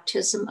the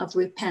baptism of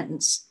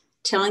repentance,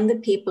 telling the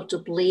people to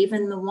believe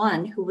in the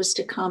one who was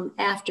to come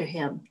after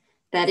him,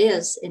 that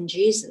is, in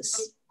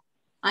Jesus."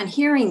 On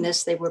hearing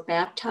this, they were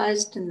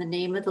baptized in the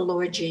name of the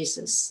Lord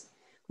Jesus.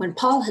 When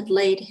Paul had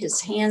laid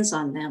his hands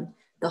on them,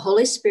 the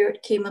Holy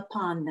Spirit came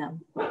upon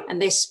them,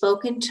 and they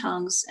spoke in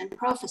tongues and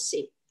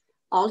prophesied.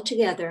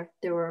 Altogether,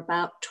 there were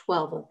about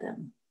 12 of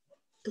them.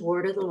 The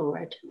word of the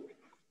Lord.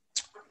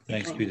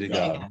 Thanks be to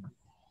God.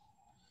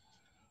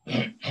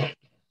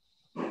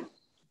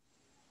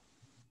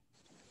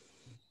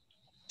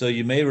 So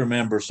you may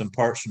remember some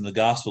parts from the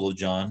Gospel of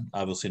John,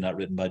 obviously not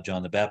written by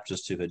John the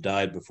Baptist, who had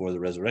died before the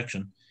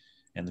resurrection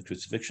and the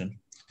crucifixion.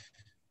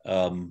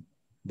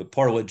 But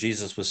part of what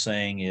Jesus was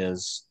saying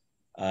is,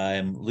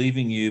 I'm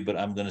leaving you, but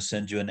I'm going to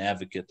send you an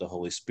advocate, the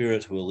Holy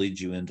Spirit, who will lead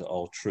you into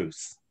all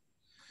truth.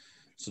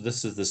 So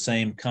this is the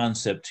same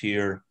concept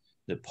here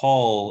that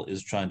Paul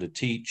is trying to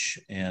teach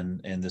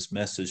and this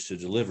message to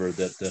deliver,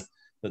 that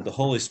the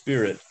Holy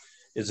Spirit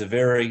is a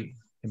very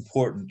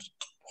important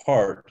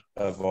part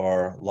of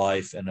our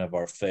life and of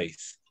our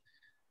faith.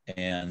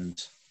 And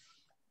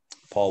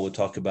Paul would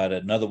talk about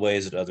it in other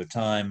ways at other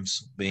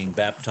times, being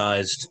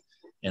baptized,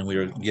 and we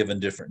are given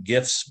different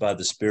gifts by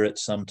the Spirit,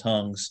 some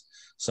tongues,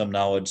 some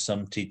knowledge,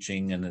 some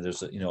teaching, and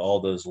there's all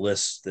those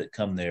lists that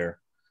come there,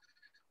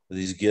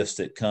 these gifts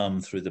that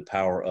come through the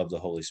power of the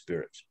Holy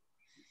Spirit.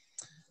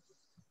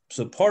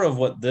 So part of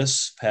what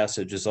this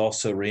passage is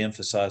also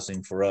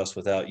reemphasizing for us,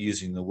 without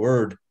using the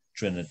word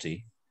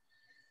Trinity,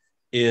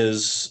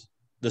 is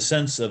the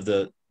sense of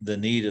the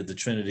need of the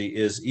Trinity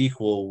is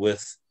equal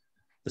with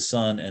the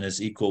Son and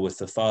is equal with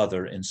the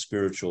Father in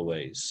spiritual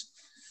ways.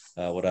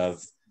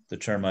 The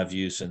term I've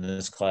used in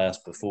this class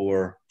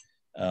before,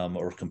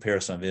 or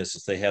comparison of this,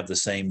 is they have the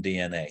same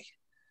DNA,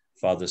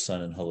 Father,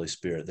 Son, and Holy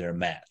Spirit. They're a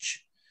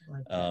match,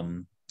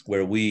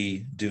 where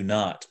we do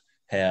not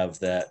have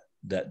that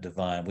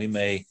divine. We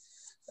may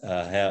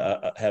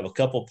have a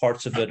couple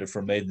parts of it if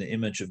we're made in the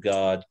image of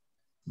God,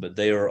 but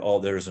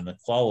there's an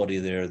equality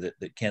there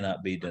that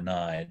cannot be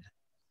denied.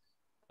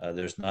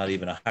 There's not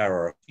even a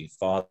hierarchy,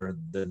 Father,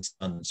 then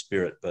Son, and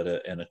Spirit, but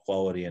an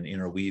equality and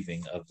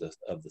interweaving of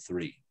the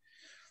three.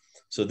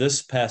 So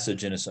this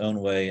passage in its own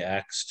way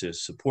acts to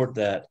support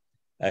that,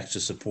 acts to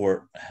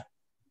support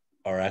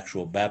our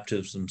actual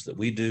baptisms that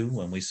we do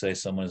when we say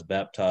someone is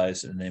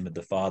baptized in the name of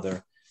the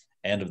Father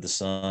and of the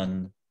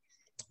Son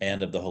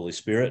and of the Holy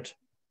Spirit,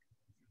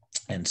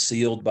 and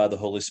sealed by the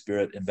Holy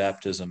Spirit in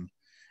baptism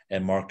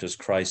and marked as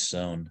Christ's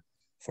own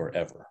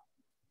forever.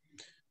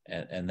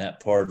 And that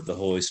part of the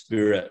Holy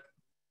Spirit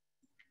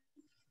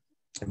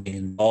being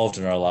involved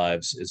in our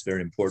lives is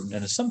very important.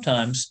 And is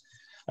sometimes,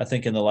 I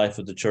think, in the life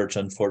of the church,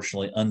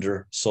 unfortunately,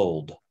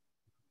 undersold.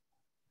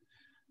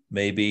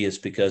 Maybe it's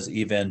because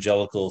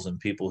evangelicals and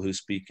people who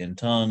speak in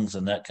tongues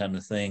and that kind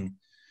of thing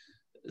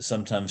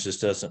sometimes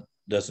just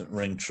doesn't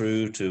ring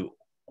true to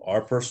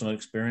our personal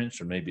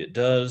experience, or maybe it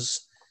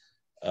does.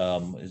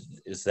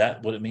 Is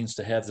that what it means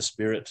to have the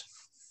Spirit?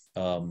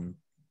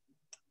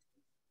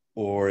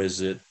 Or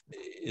is it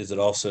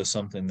also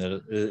something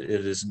that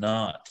it is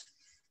not?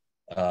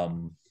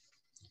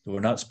 We're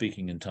not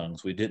speaking in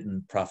tongues. We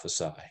didn't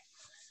prophesy.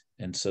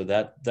 And so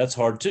that's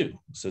hard too.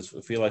 So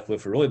I feel like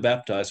if we're really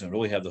baptized and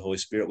really have the Holy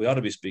Spirit, we ought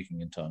to be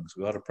speaking in tongues.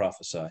 We ought to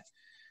prophesy.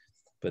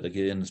 But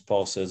again, as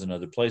Paul says in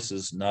other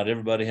places, not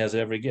everybody has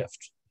every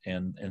gift.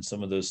 And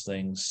some of those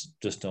things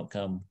just don't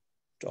come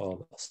to all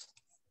of us.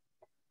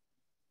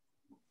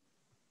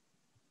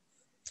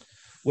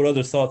 What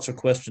other thoughts or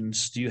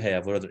questions do you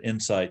have? What other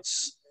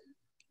insights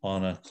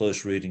on a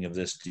close reading of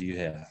this do you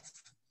have?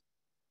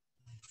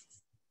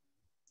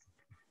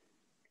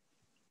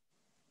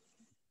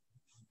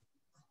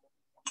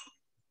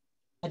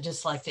 I'd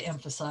just like to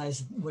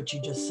emphasize what you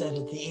just said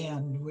at the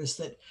end, was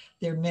that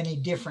there are many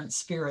different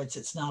spirits.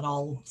 It's not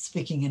all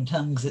speaking in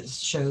tongues. It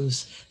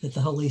shows that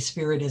the Holy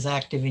Spirit is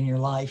active in your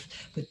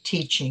life, but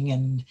teaching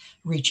and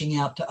reaching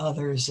out to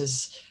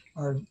others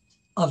are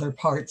other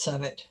parts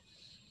of it.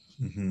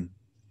 Mm-hmm.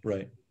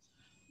 Right.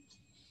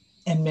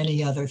 And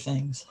many other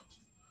things.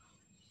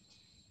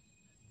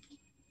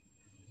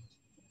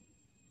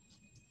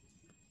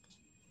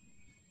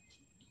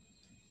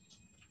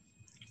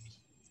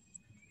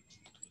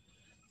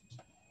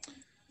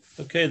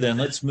 Okay, then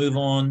let's move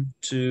on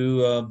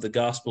to the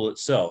gospel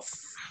itself.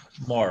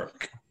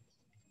 Mark.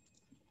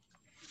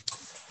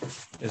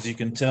 As you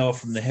can tell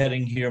from the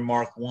heading here,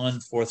 Mark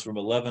 1, 4 through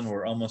 11,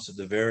 we're almost at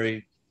the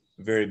very,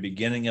 very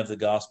beginning of the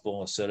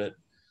gospel. I said it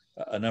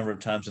a number of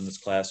times in this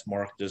class.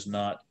 Mark does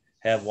not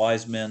have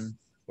wise men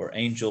or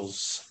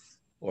angels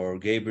or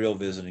Gabriel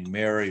visiting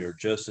Mary or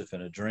Joseph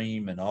in a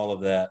dream and all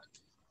of that.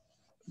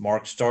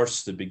 Mark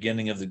starts the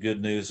beginning of the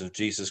good news of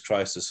Jesus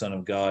Christ, the Son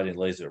of God, and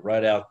lays it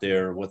right out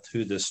there with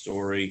who this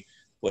story,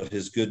 what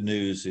his good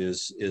news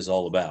is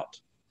all about.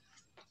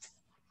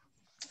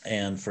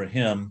 And for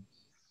him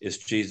is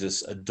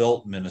Jesus'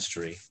 adult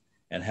ministry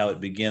and how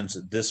it begins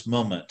at this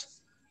moment,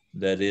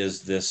 that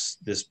is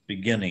this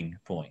beginning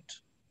point.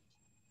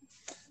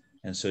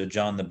 And so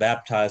John the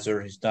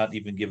Baptizer, he's not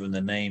even given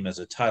the name as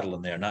a title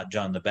in there. Not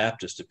John the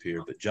Baptist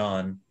appeared, but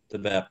John the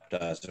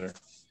Baptizer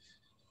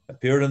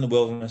appeared in the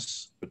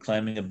wilderness,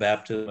 proclaiming a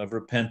baptism of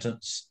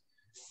repentance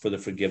for the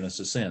forgiveness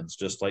of sins,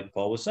 just like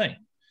Paul was saying.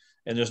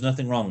 And there's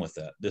nothing wrong with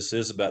that. This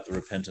is about the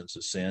repentance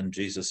of sin.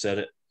 Jesus said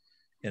it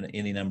in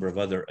any number of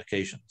other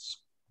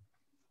occasions.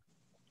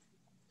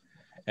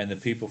 And the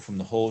people from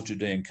the whole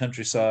Judean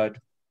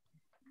countryside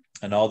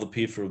and all the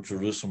people of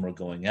Jerusalem were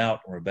going out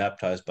and were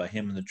baptized by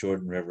him in the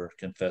Jordan River,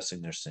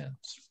 confessing their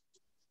sins.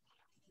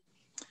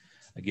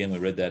 Again, we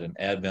read that in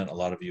Advent. A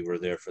lot of you were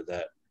there for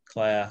that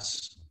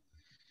class.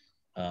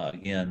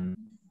 Again,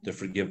 the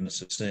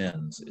forgiveness of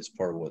sins is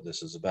part of what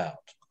this is about.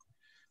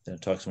 Then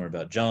it talks more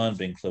about John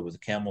being clothed with a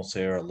camel's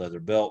hair, a leather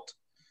belt,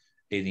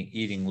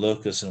 eating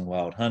locusts and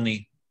wild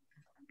honey,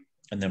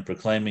 and then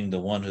proclaiming, the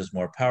one who's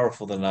more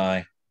powerful than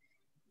I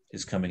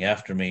is coming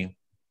after me.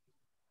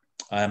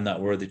 I am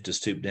not worthy to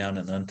stoop down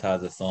and untie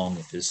the thong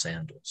of his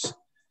sandals.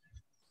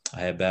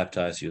 I have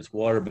baptized you with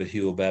water, but he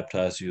will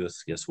baptize you with,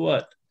 guess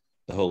what?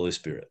 The Holy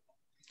Spirit.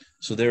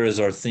 So there is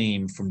our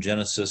theme from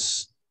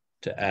Genesis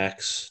to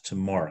Acts to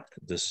Mark,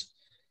 this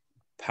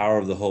power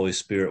of the Holy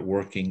Spirit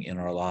working in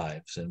our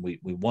lives. And we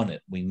want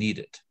it, we need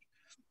it.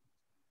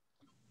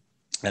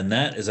 And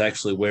that is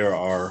actually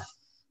where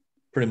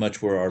pretty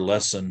much where our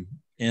lesson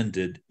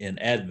ended in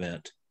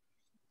Advent.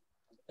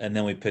 And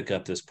then we pick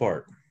up this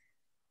part.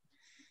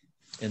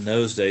 In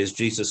those days,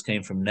 Jesus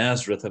came from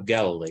Nazareth of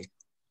Galilee.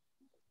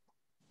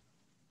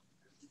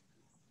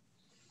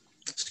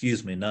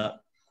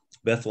 Not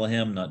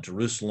Bethlehem, not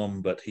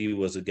Jerusalem, but he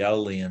was a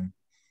Galilean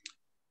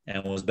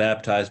and was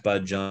baptized by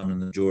John in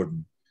the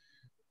Jordan.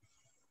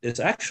 It's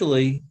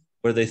actually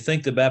where they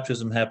think the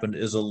baptism happened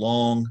is a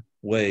long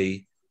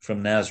way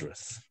from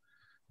Nazareth,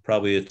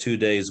 probably a 2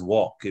 days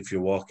walk if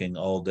you're walking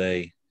all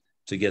day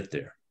to get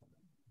there,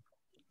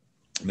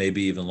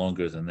 maybe even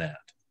longer than that.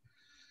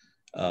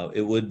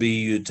 It would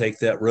be you'd take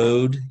that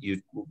road,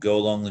 you'd go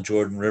along the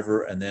Jordan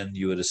River, and then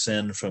you would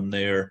ascend from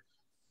there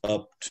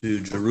up to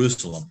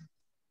Jerusalem.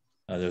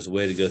 There's a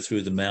way to go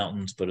through the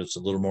mountains, but it's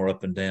a little more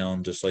up and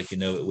down, just like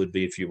it would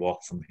be if you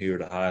walk from here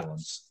to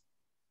Highlands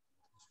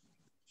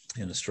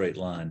in a straight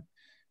line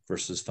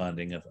versus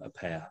finding a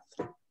path.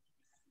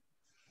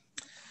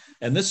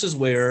 And this is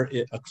where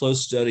a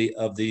close study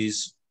of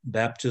these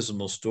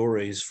baptismal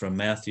stories from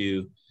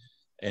Matthew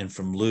and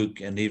from Luke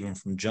and even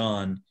from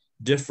John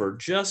differ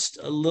just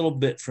a little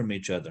bit from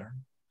each other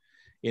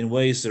in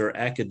ways that are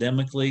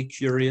academically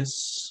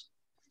curious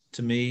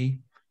to me,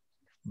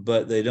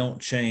 but they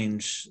don't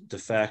change the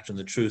fact and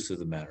the truth of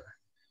the matter.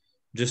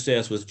 Just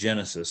as with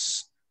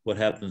Genesis, what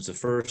happens the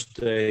first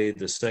day,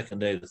 the second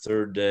day, the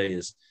third day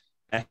is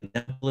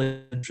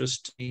academically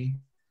interesting,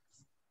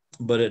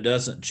 but it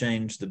doesn't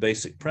change the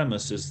basic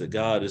premise is that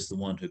God is the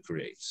one who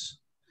creates.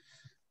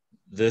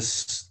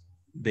 This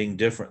being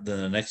different than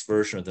the next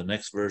version or the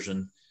next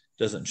version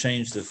doesn't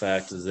change the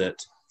fact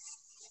that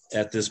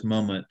at this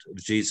moment of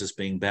Jesus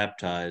being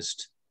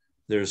baptized,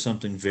 there's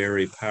something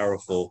very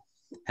powerful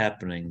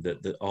happening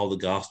that all the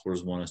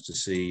Gospels want us to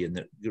see, and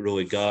that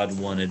really God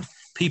wanted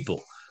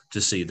people to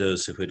see,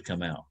 those who had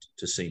come out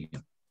to see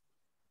him.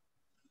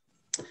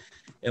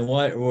 And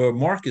where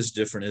Mark is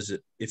different is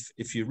that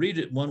if you read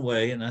it one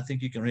way, and I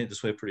think you can read it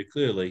this way pretty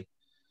clearly,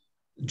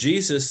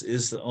 Jesus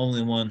is the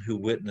only one who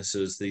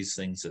witnesses these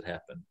things that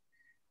happen.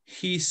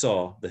 He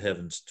saw the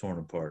heavens torn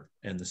apart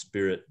and the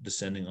Spirit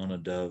descending on a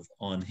dove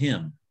on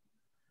him.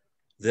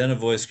 Then a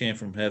voice came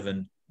from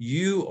heaven,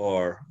 "You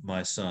are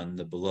my Son,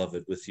 the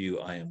beloved. With you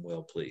I am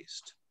well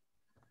pleased."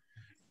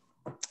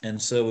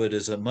 And so it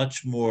is a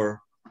much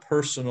more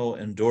personal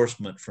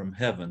endorsement from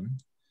heaven.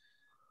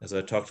 As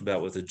I talked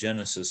about with the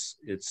Genesis,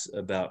 it's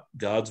about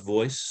God's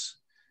voice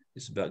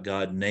It's about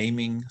God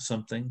naming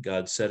something,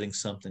 God setting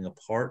something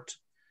apart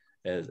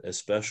as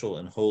special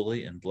and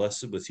holy and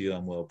blessed. With you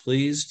I'm well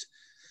pleased.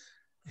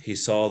 He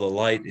saw the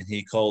light and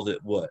he called it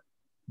what?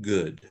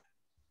 Good.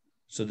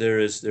 So there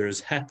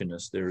is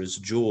happiness, there is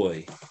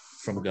joy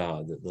from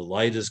God, that the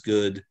light is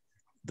good,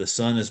 the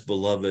Son is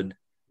beloved,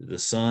 the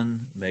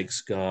Son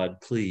makes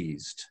God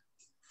pleased.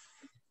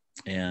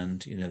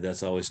 And, you know,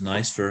 that's always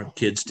nice for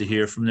kids to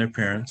hear from their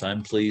parents.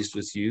 I'm pleased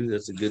with you.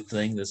 That's a good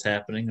thing that's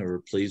happening, or we're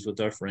pleased with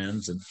our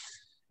friends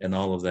and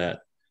all of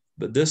that.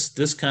 But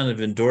this kind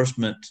of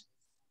endorsement,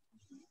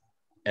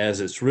 as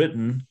it's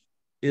written,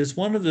 is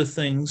one of the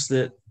things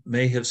that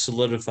may have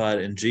solidified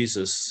in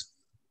Jesus.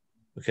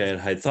 Okay, I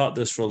had thought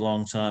this for a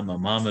long time. My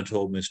mom had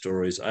told me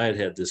stories. I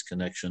had this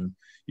connection.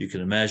 You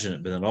can imagine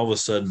it. But then all of a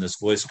sudden, this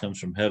voice comes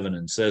from heaven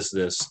and says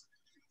this.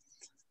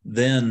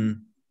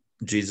 Then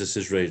Jesus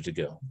is ready to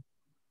go.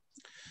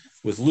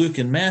 With Luke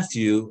and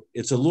Matthew,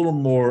 it's a little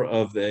more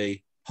of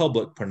a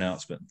public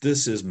pronouncement.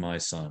 This is my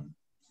son.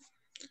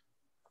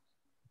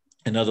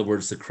 In other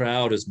words, the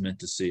crowd is meant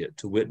to see it,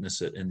 to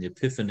witness it, and the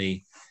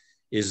epiphany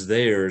is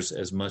theirs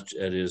as much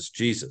as it is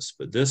Jesus.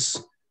 But this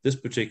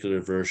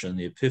particular version,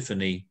 the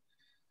epiphany,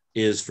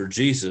 is for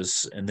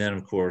Jesus, and then,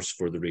 of course,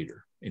 for the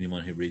reader.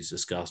 Anyone who reads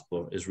this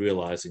gospel is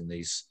realizing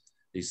these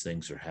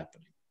things are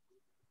happening.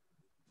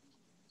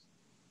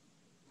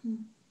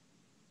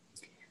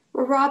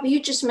 Well, Rob, you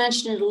just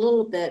mentioned it a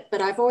little bit,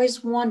 but I've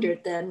always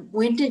wondered then,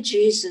 when did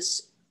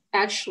Jesus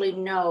actually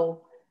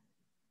know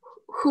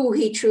who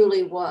he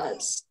truly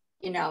was?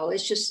 You know,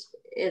 it's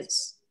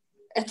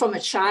from a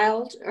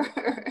child.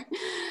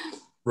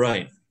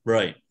 Right.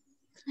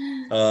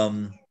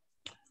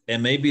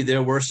 And maybe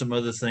there were some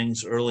other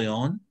things early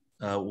on.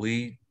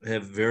 We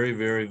have very,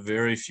 very,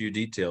 very few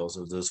details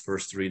of those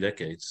first 3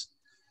 decades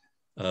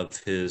of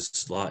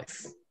his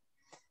life.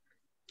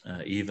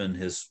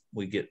 Even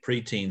we get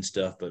preteen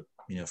stuff, but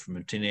you know, from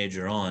a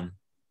teenager on,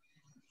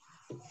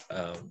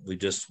 we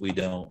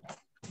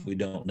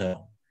don't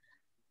know.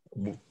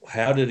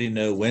 How did he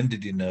know? When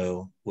did he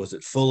know? Was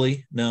it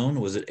fully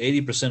known? Was it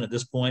 80% at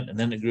this point, and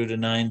then it grew to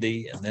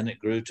 90, and then it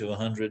grew to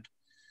 100?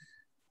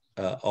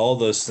 All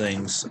those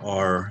things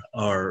are.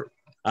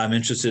 I'm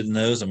interested in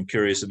those. I'm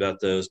curious about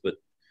those, but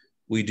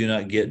we do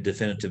not get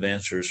definitive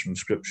answers from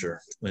Scripture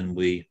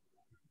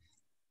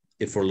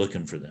if we're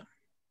looking for them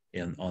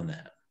on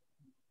that.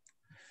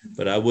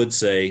 But I would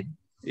say,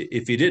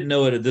 if you didn't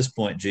know it at this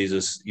point,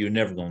 Jesus, you're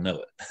never going to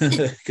know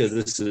it, because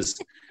this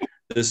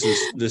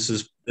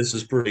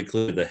is pretty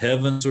clear. The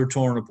heavens are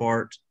torn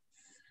apart,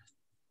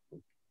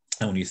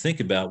 and when you think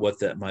about what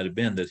that might have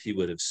been that he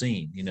would have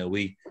seen, you know,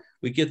 we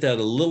get that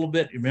a little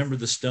bit. Remember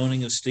the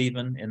stoning of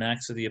Stephen in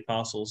Acts of the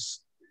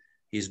Apostles?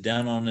 He's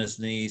down on his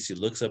knees. He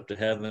looks up to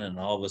heaven, and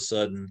all of a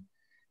sudden,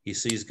 he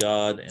sees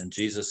God and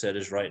Jesus at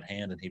his right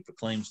hand, and he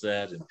proclaims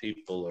that, and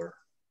people are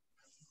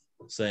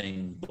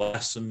saying,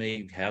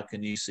 blasphemy, how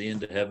can you see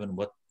into heaven?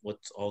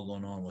 What's all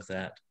going on with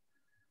that?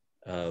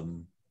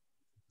 And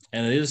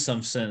it is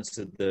some sense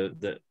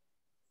that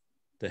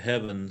the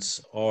heavens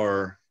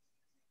are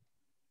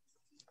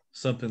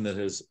something that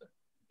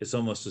it's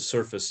almost a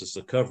surface, it's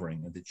a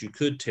covering, that you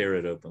could tear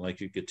it open,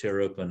 like you could tear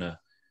open a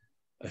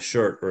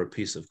shirt or a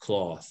piece of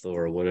cloth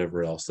or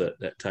whatever else,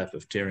 that type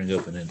of tearing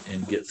open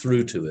and get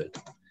through to it.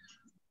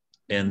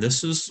 And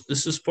this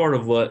is part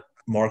of what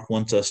Mark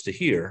wants us to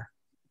hear.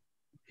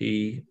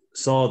 He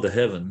saw the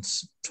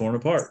heavens torn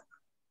apart.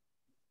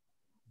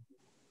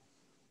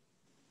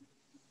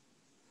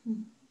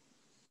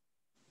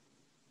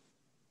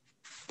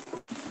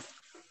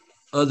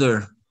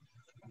 Other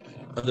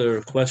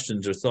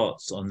questions or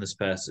thoughts on this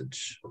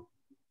passage?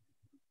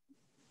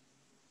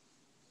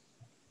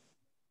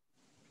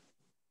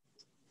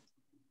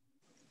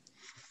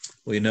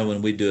 Well, you know,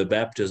 when we do a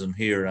baptism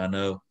here, I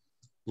know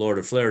Lord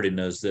of Flaherty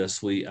knows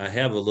this. I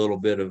have a little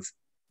bit of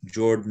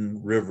Jordan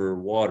River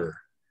water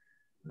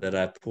that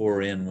I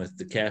pour in with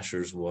the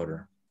casher's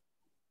water,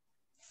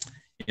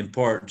 in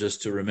part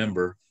just to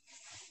remember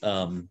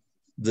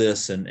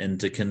this and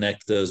to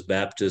connect those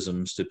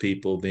baptisms to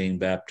people being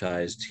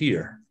baptized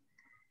here.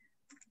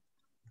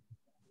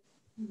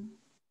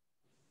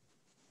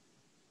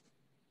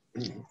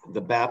 The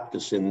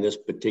Baptist in this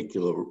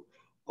particular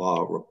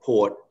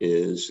report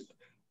is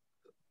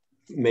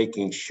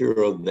making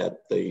sure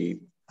that the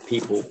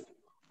people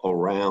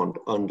around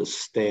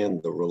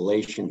understand the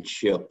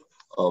relationship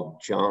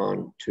of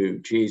John to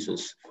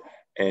Jesus,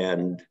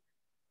 and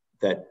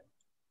that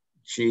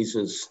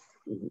Jesus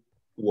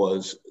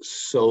was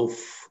so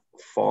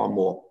far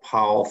more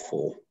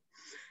powerful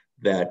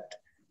that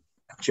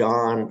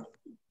John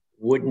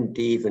wouldn't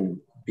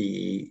even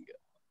be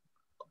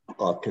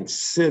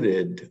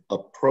considered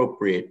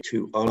appropriate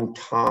to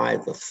untie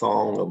the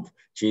thong of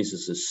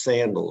Jesus's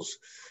sandals,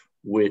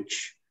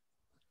 which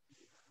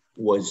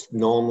was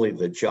normally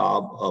the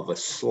job of a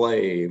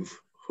slave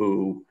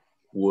who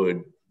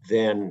would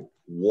then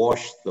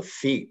wash the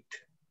feet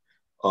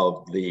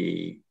of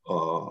the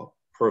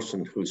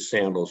person whose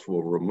sandals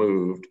were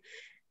removed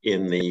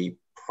in the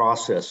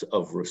process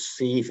of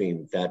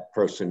receiving that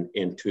person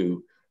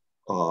into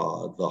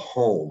the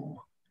home.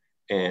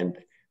 And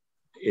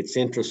it's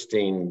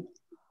interesting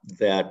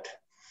that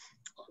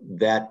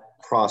that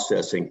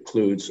process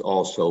includes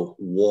also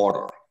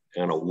water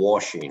and a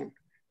washing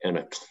and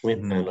a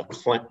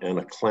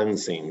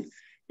cleansing,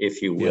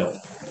 if you will. Yeah.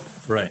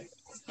 Right.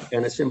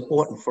 And it's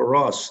important for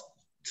us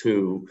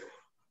to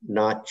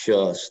not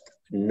just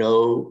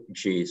know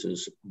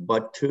Jesus,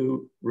 but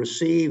to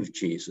receive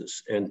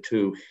Jesus and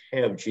to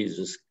have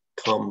Jesus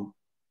come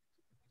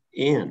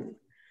in,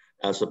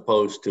 as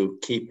opposed to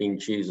keeping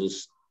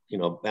Jesus,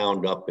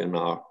 bound up in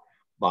our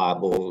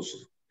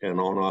Bibles and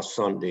on our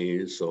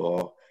Sundays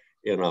or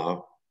in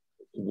our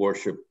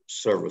worship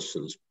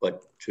services,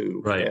 but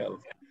to have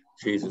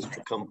Jesus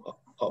become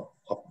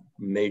a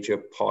major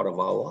part of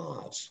our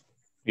lives.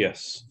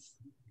 Yes.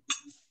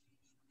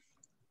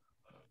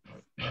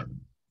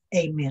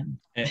 Amen.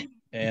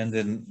 And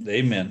then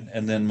amen.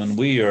 And then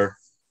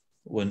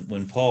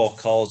when Paul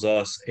calls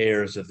us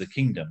heirs of the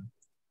kingdom,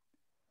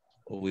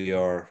 we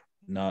are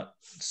not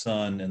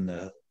son in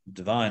the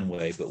divine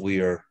way, but we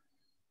are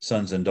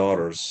sons and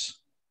daughters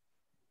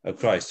of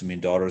Christ. I mean,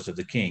 daughters of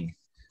the King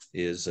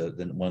is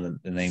one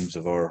of the names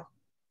of our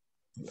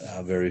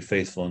very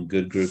faithful and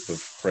good group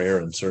of prayer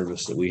and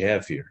service that we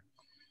have here.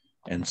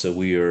 And so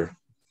we are,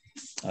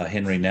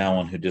 Henry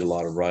Nouwen, who did a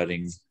lot of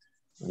writing,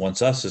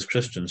 wants us as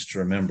Christians to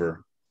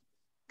remember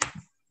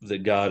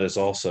that God is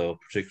also,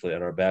 particularly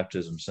at our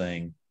baptism,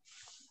 saying,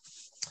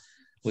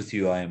 "With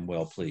you I am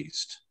well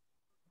pleased."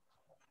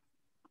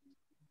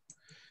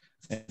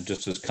 And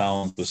just as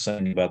Colin was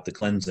saying about the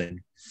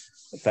cleansing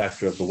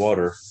factor of the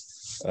water,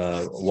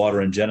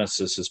 water in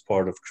Genesis is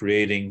part of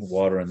creating,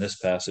 water in this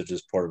passage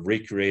is part of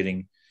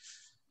recreating,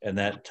 and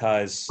that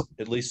ties,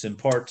 at least in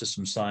part, to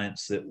some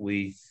science that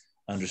we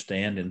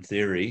understand in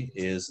theory,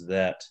 is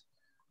that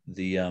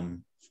the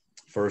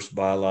first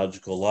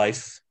biological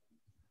life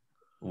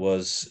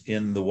was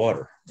in the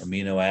water.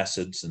 Amino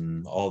acids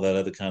and all that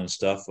other kind of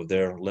stuff were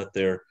there. Let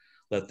there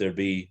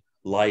be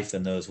life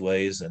in those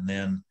ways, and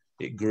then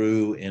it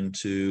grew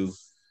into,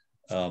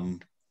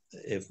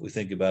 if we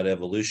think about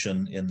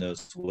evolution in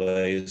those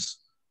ways,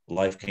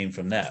 life came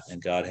from that,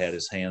 and God had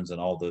his hands on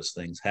all those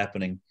things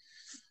happening.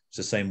 It's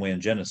the same way in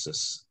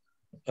Genesis.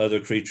 Other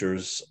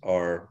creatures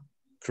are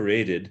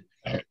created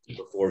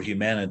before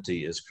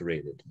humanity is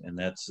created, and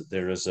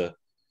there is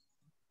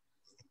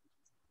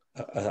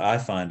I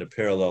find a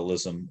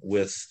parallelism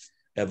with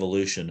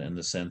evolution in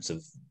the sense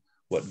of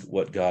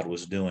what God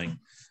was doing,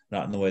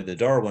 not in the way that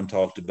Darwin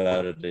talked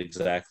about it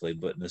exactly,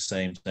 but in the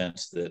same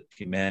sense that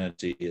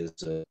humanity is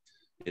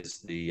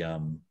the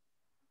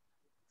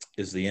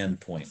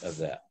end point of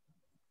that.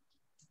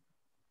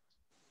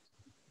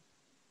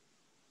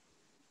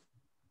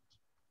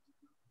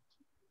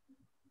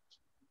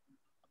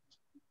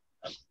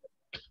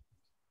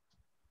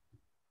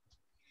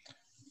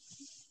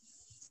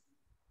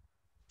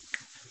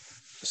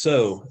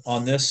 So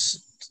in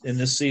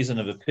this season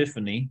of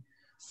Epiphany,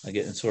 I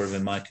get sort of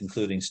in my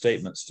concluding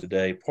statements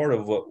today, part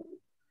of what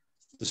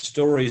the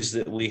stories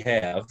that we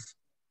have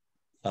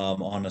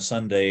on a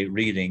Sunday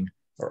reading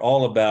are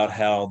all about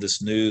how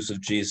this news of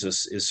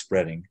Jesus is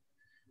spreading.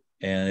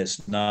 And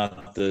it's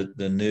not the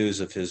news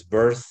of his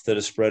birth that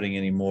is spreading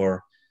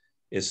anymore.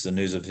 It's the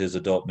news of his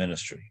adult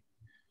ministry.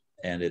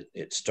 And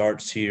it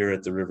starts here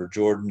at the River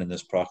Jordan in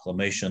this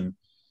proclamation.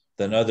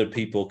 Then other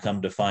people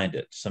come to find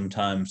it.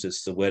 Sometimes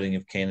it's the wedding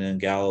of Cana in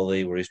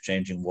Galilee where he's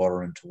changing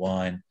water into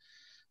wine.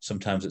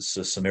 Sometimes it's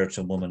the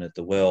Samaritan woman at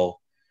the well.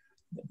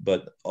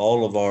 But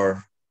all of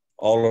our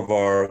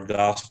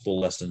gospel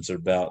lessons are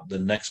about the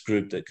next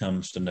group that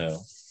comes to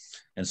know.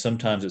 And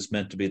sometimes it's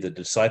meant to be the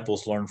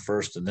disciples learn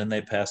first and then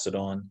they pass it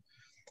on.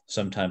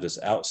 Sometimes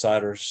it's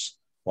outsiders,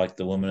 like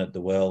the woman at the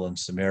well in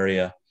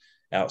Samaria,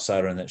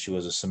 outsider in that she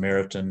was a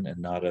Samaritan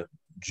and not a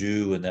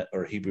Jew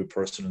or Hebrew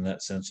person in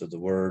that sense of the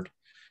word.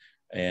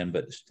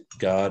 But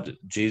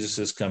Jesus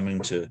is coming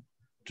to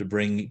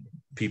bring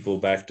people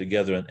back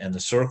together, and the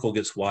circle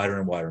gets wider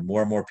and wider. More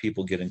and more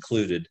people get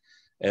included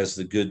as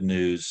the good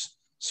news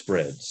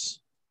spreads.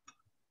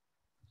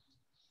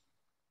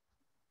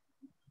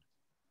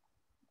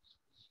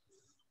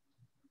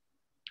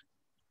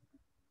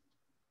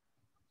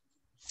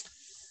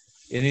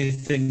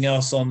 Anything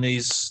else on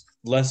these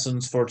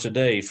lessons for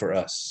today for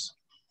us?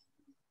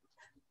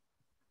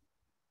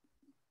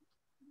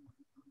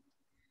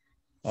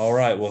 All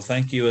right. Well,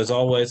 thank you as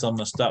always. I'm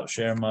going to stop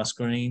sharing my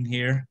screen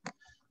here.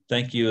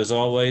 Thank you as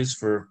always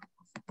for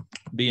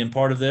being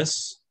part of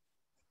this.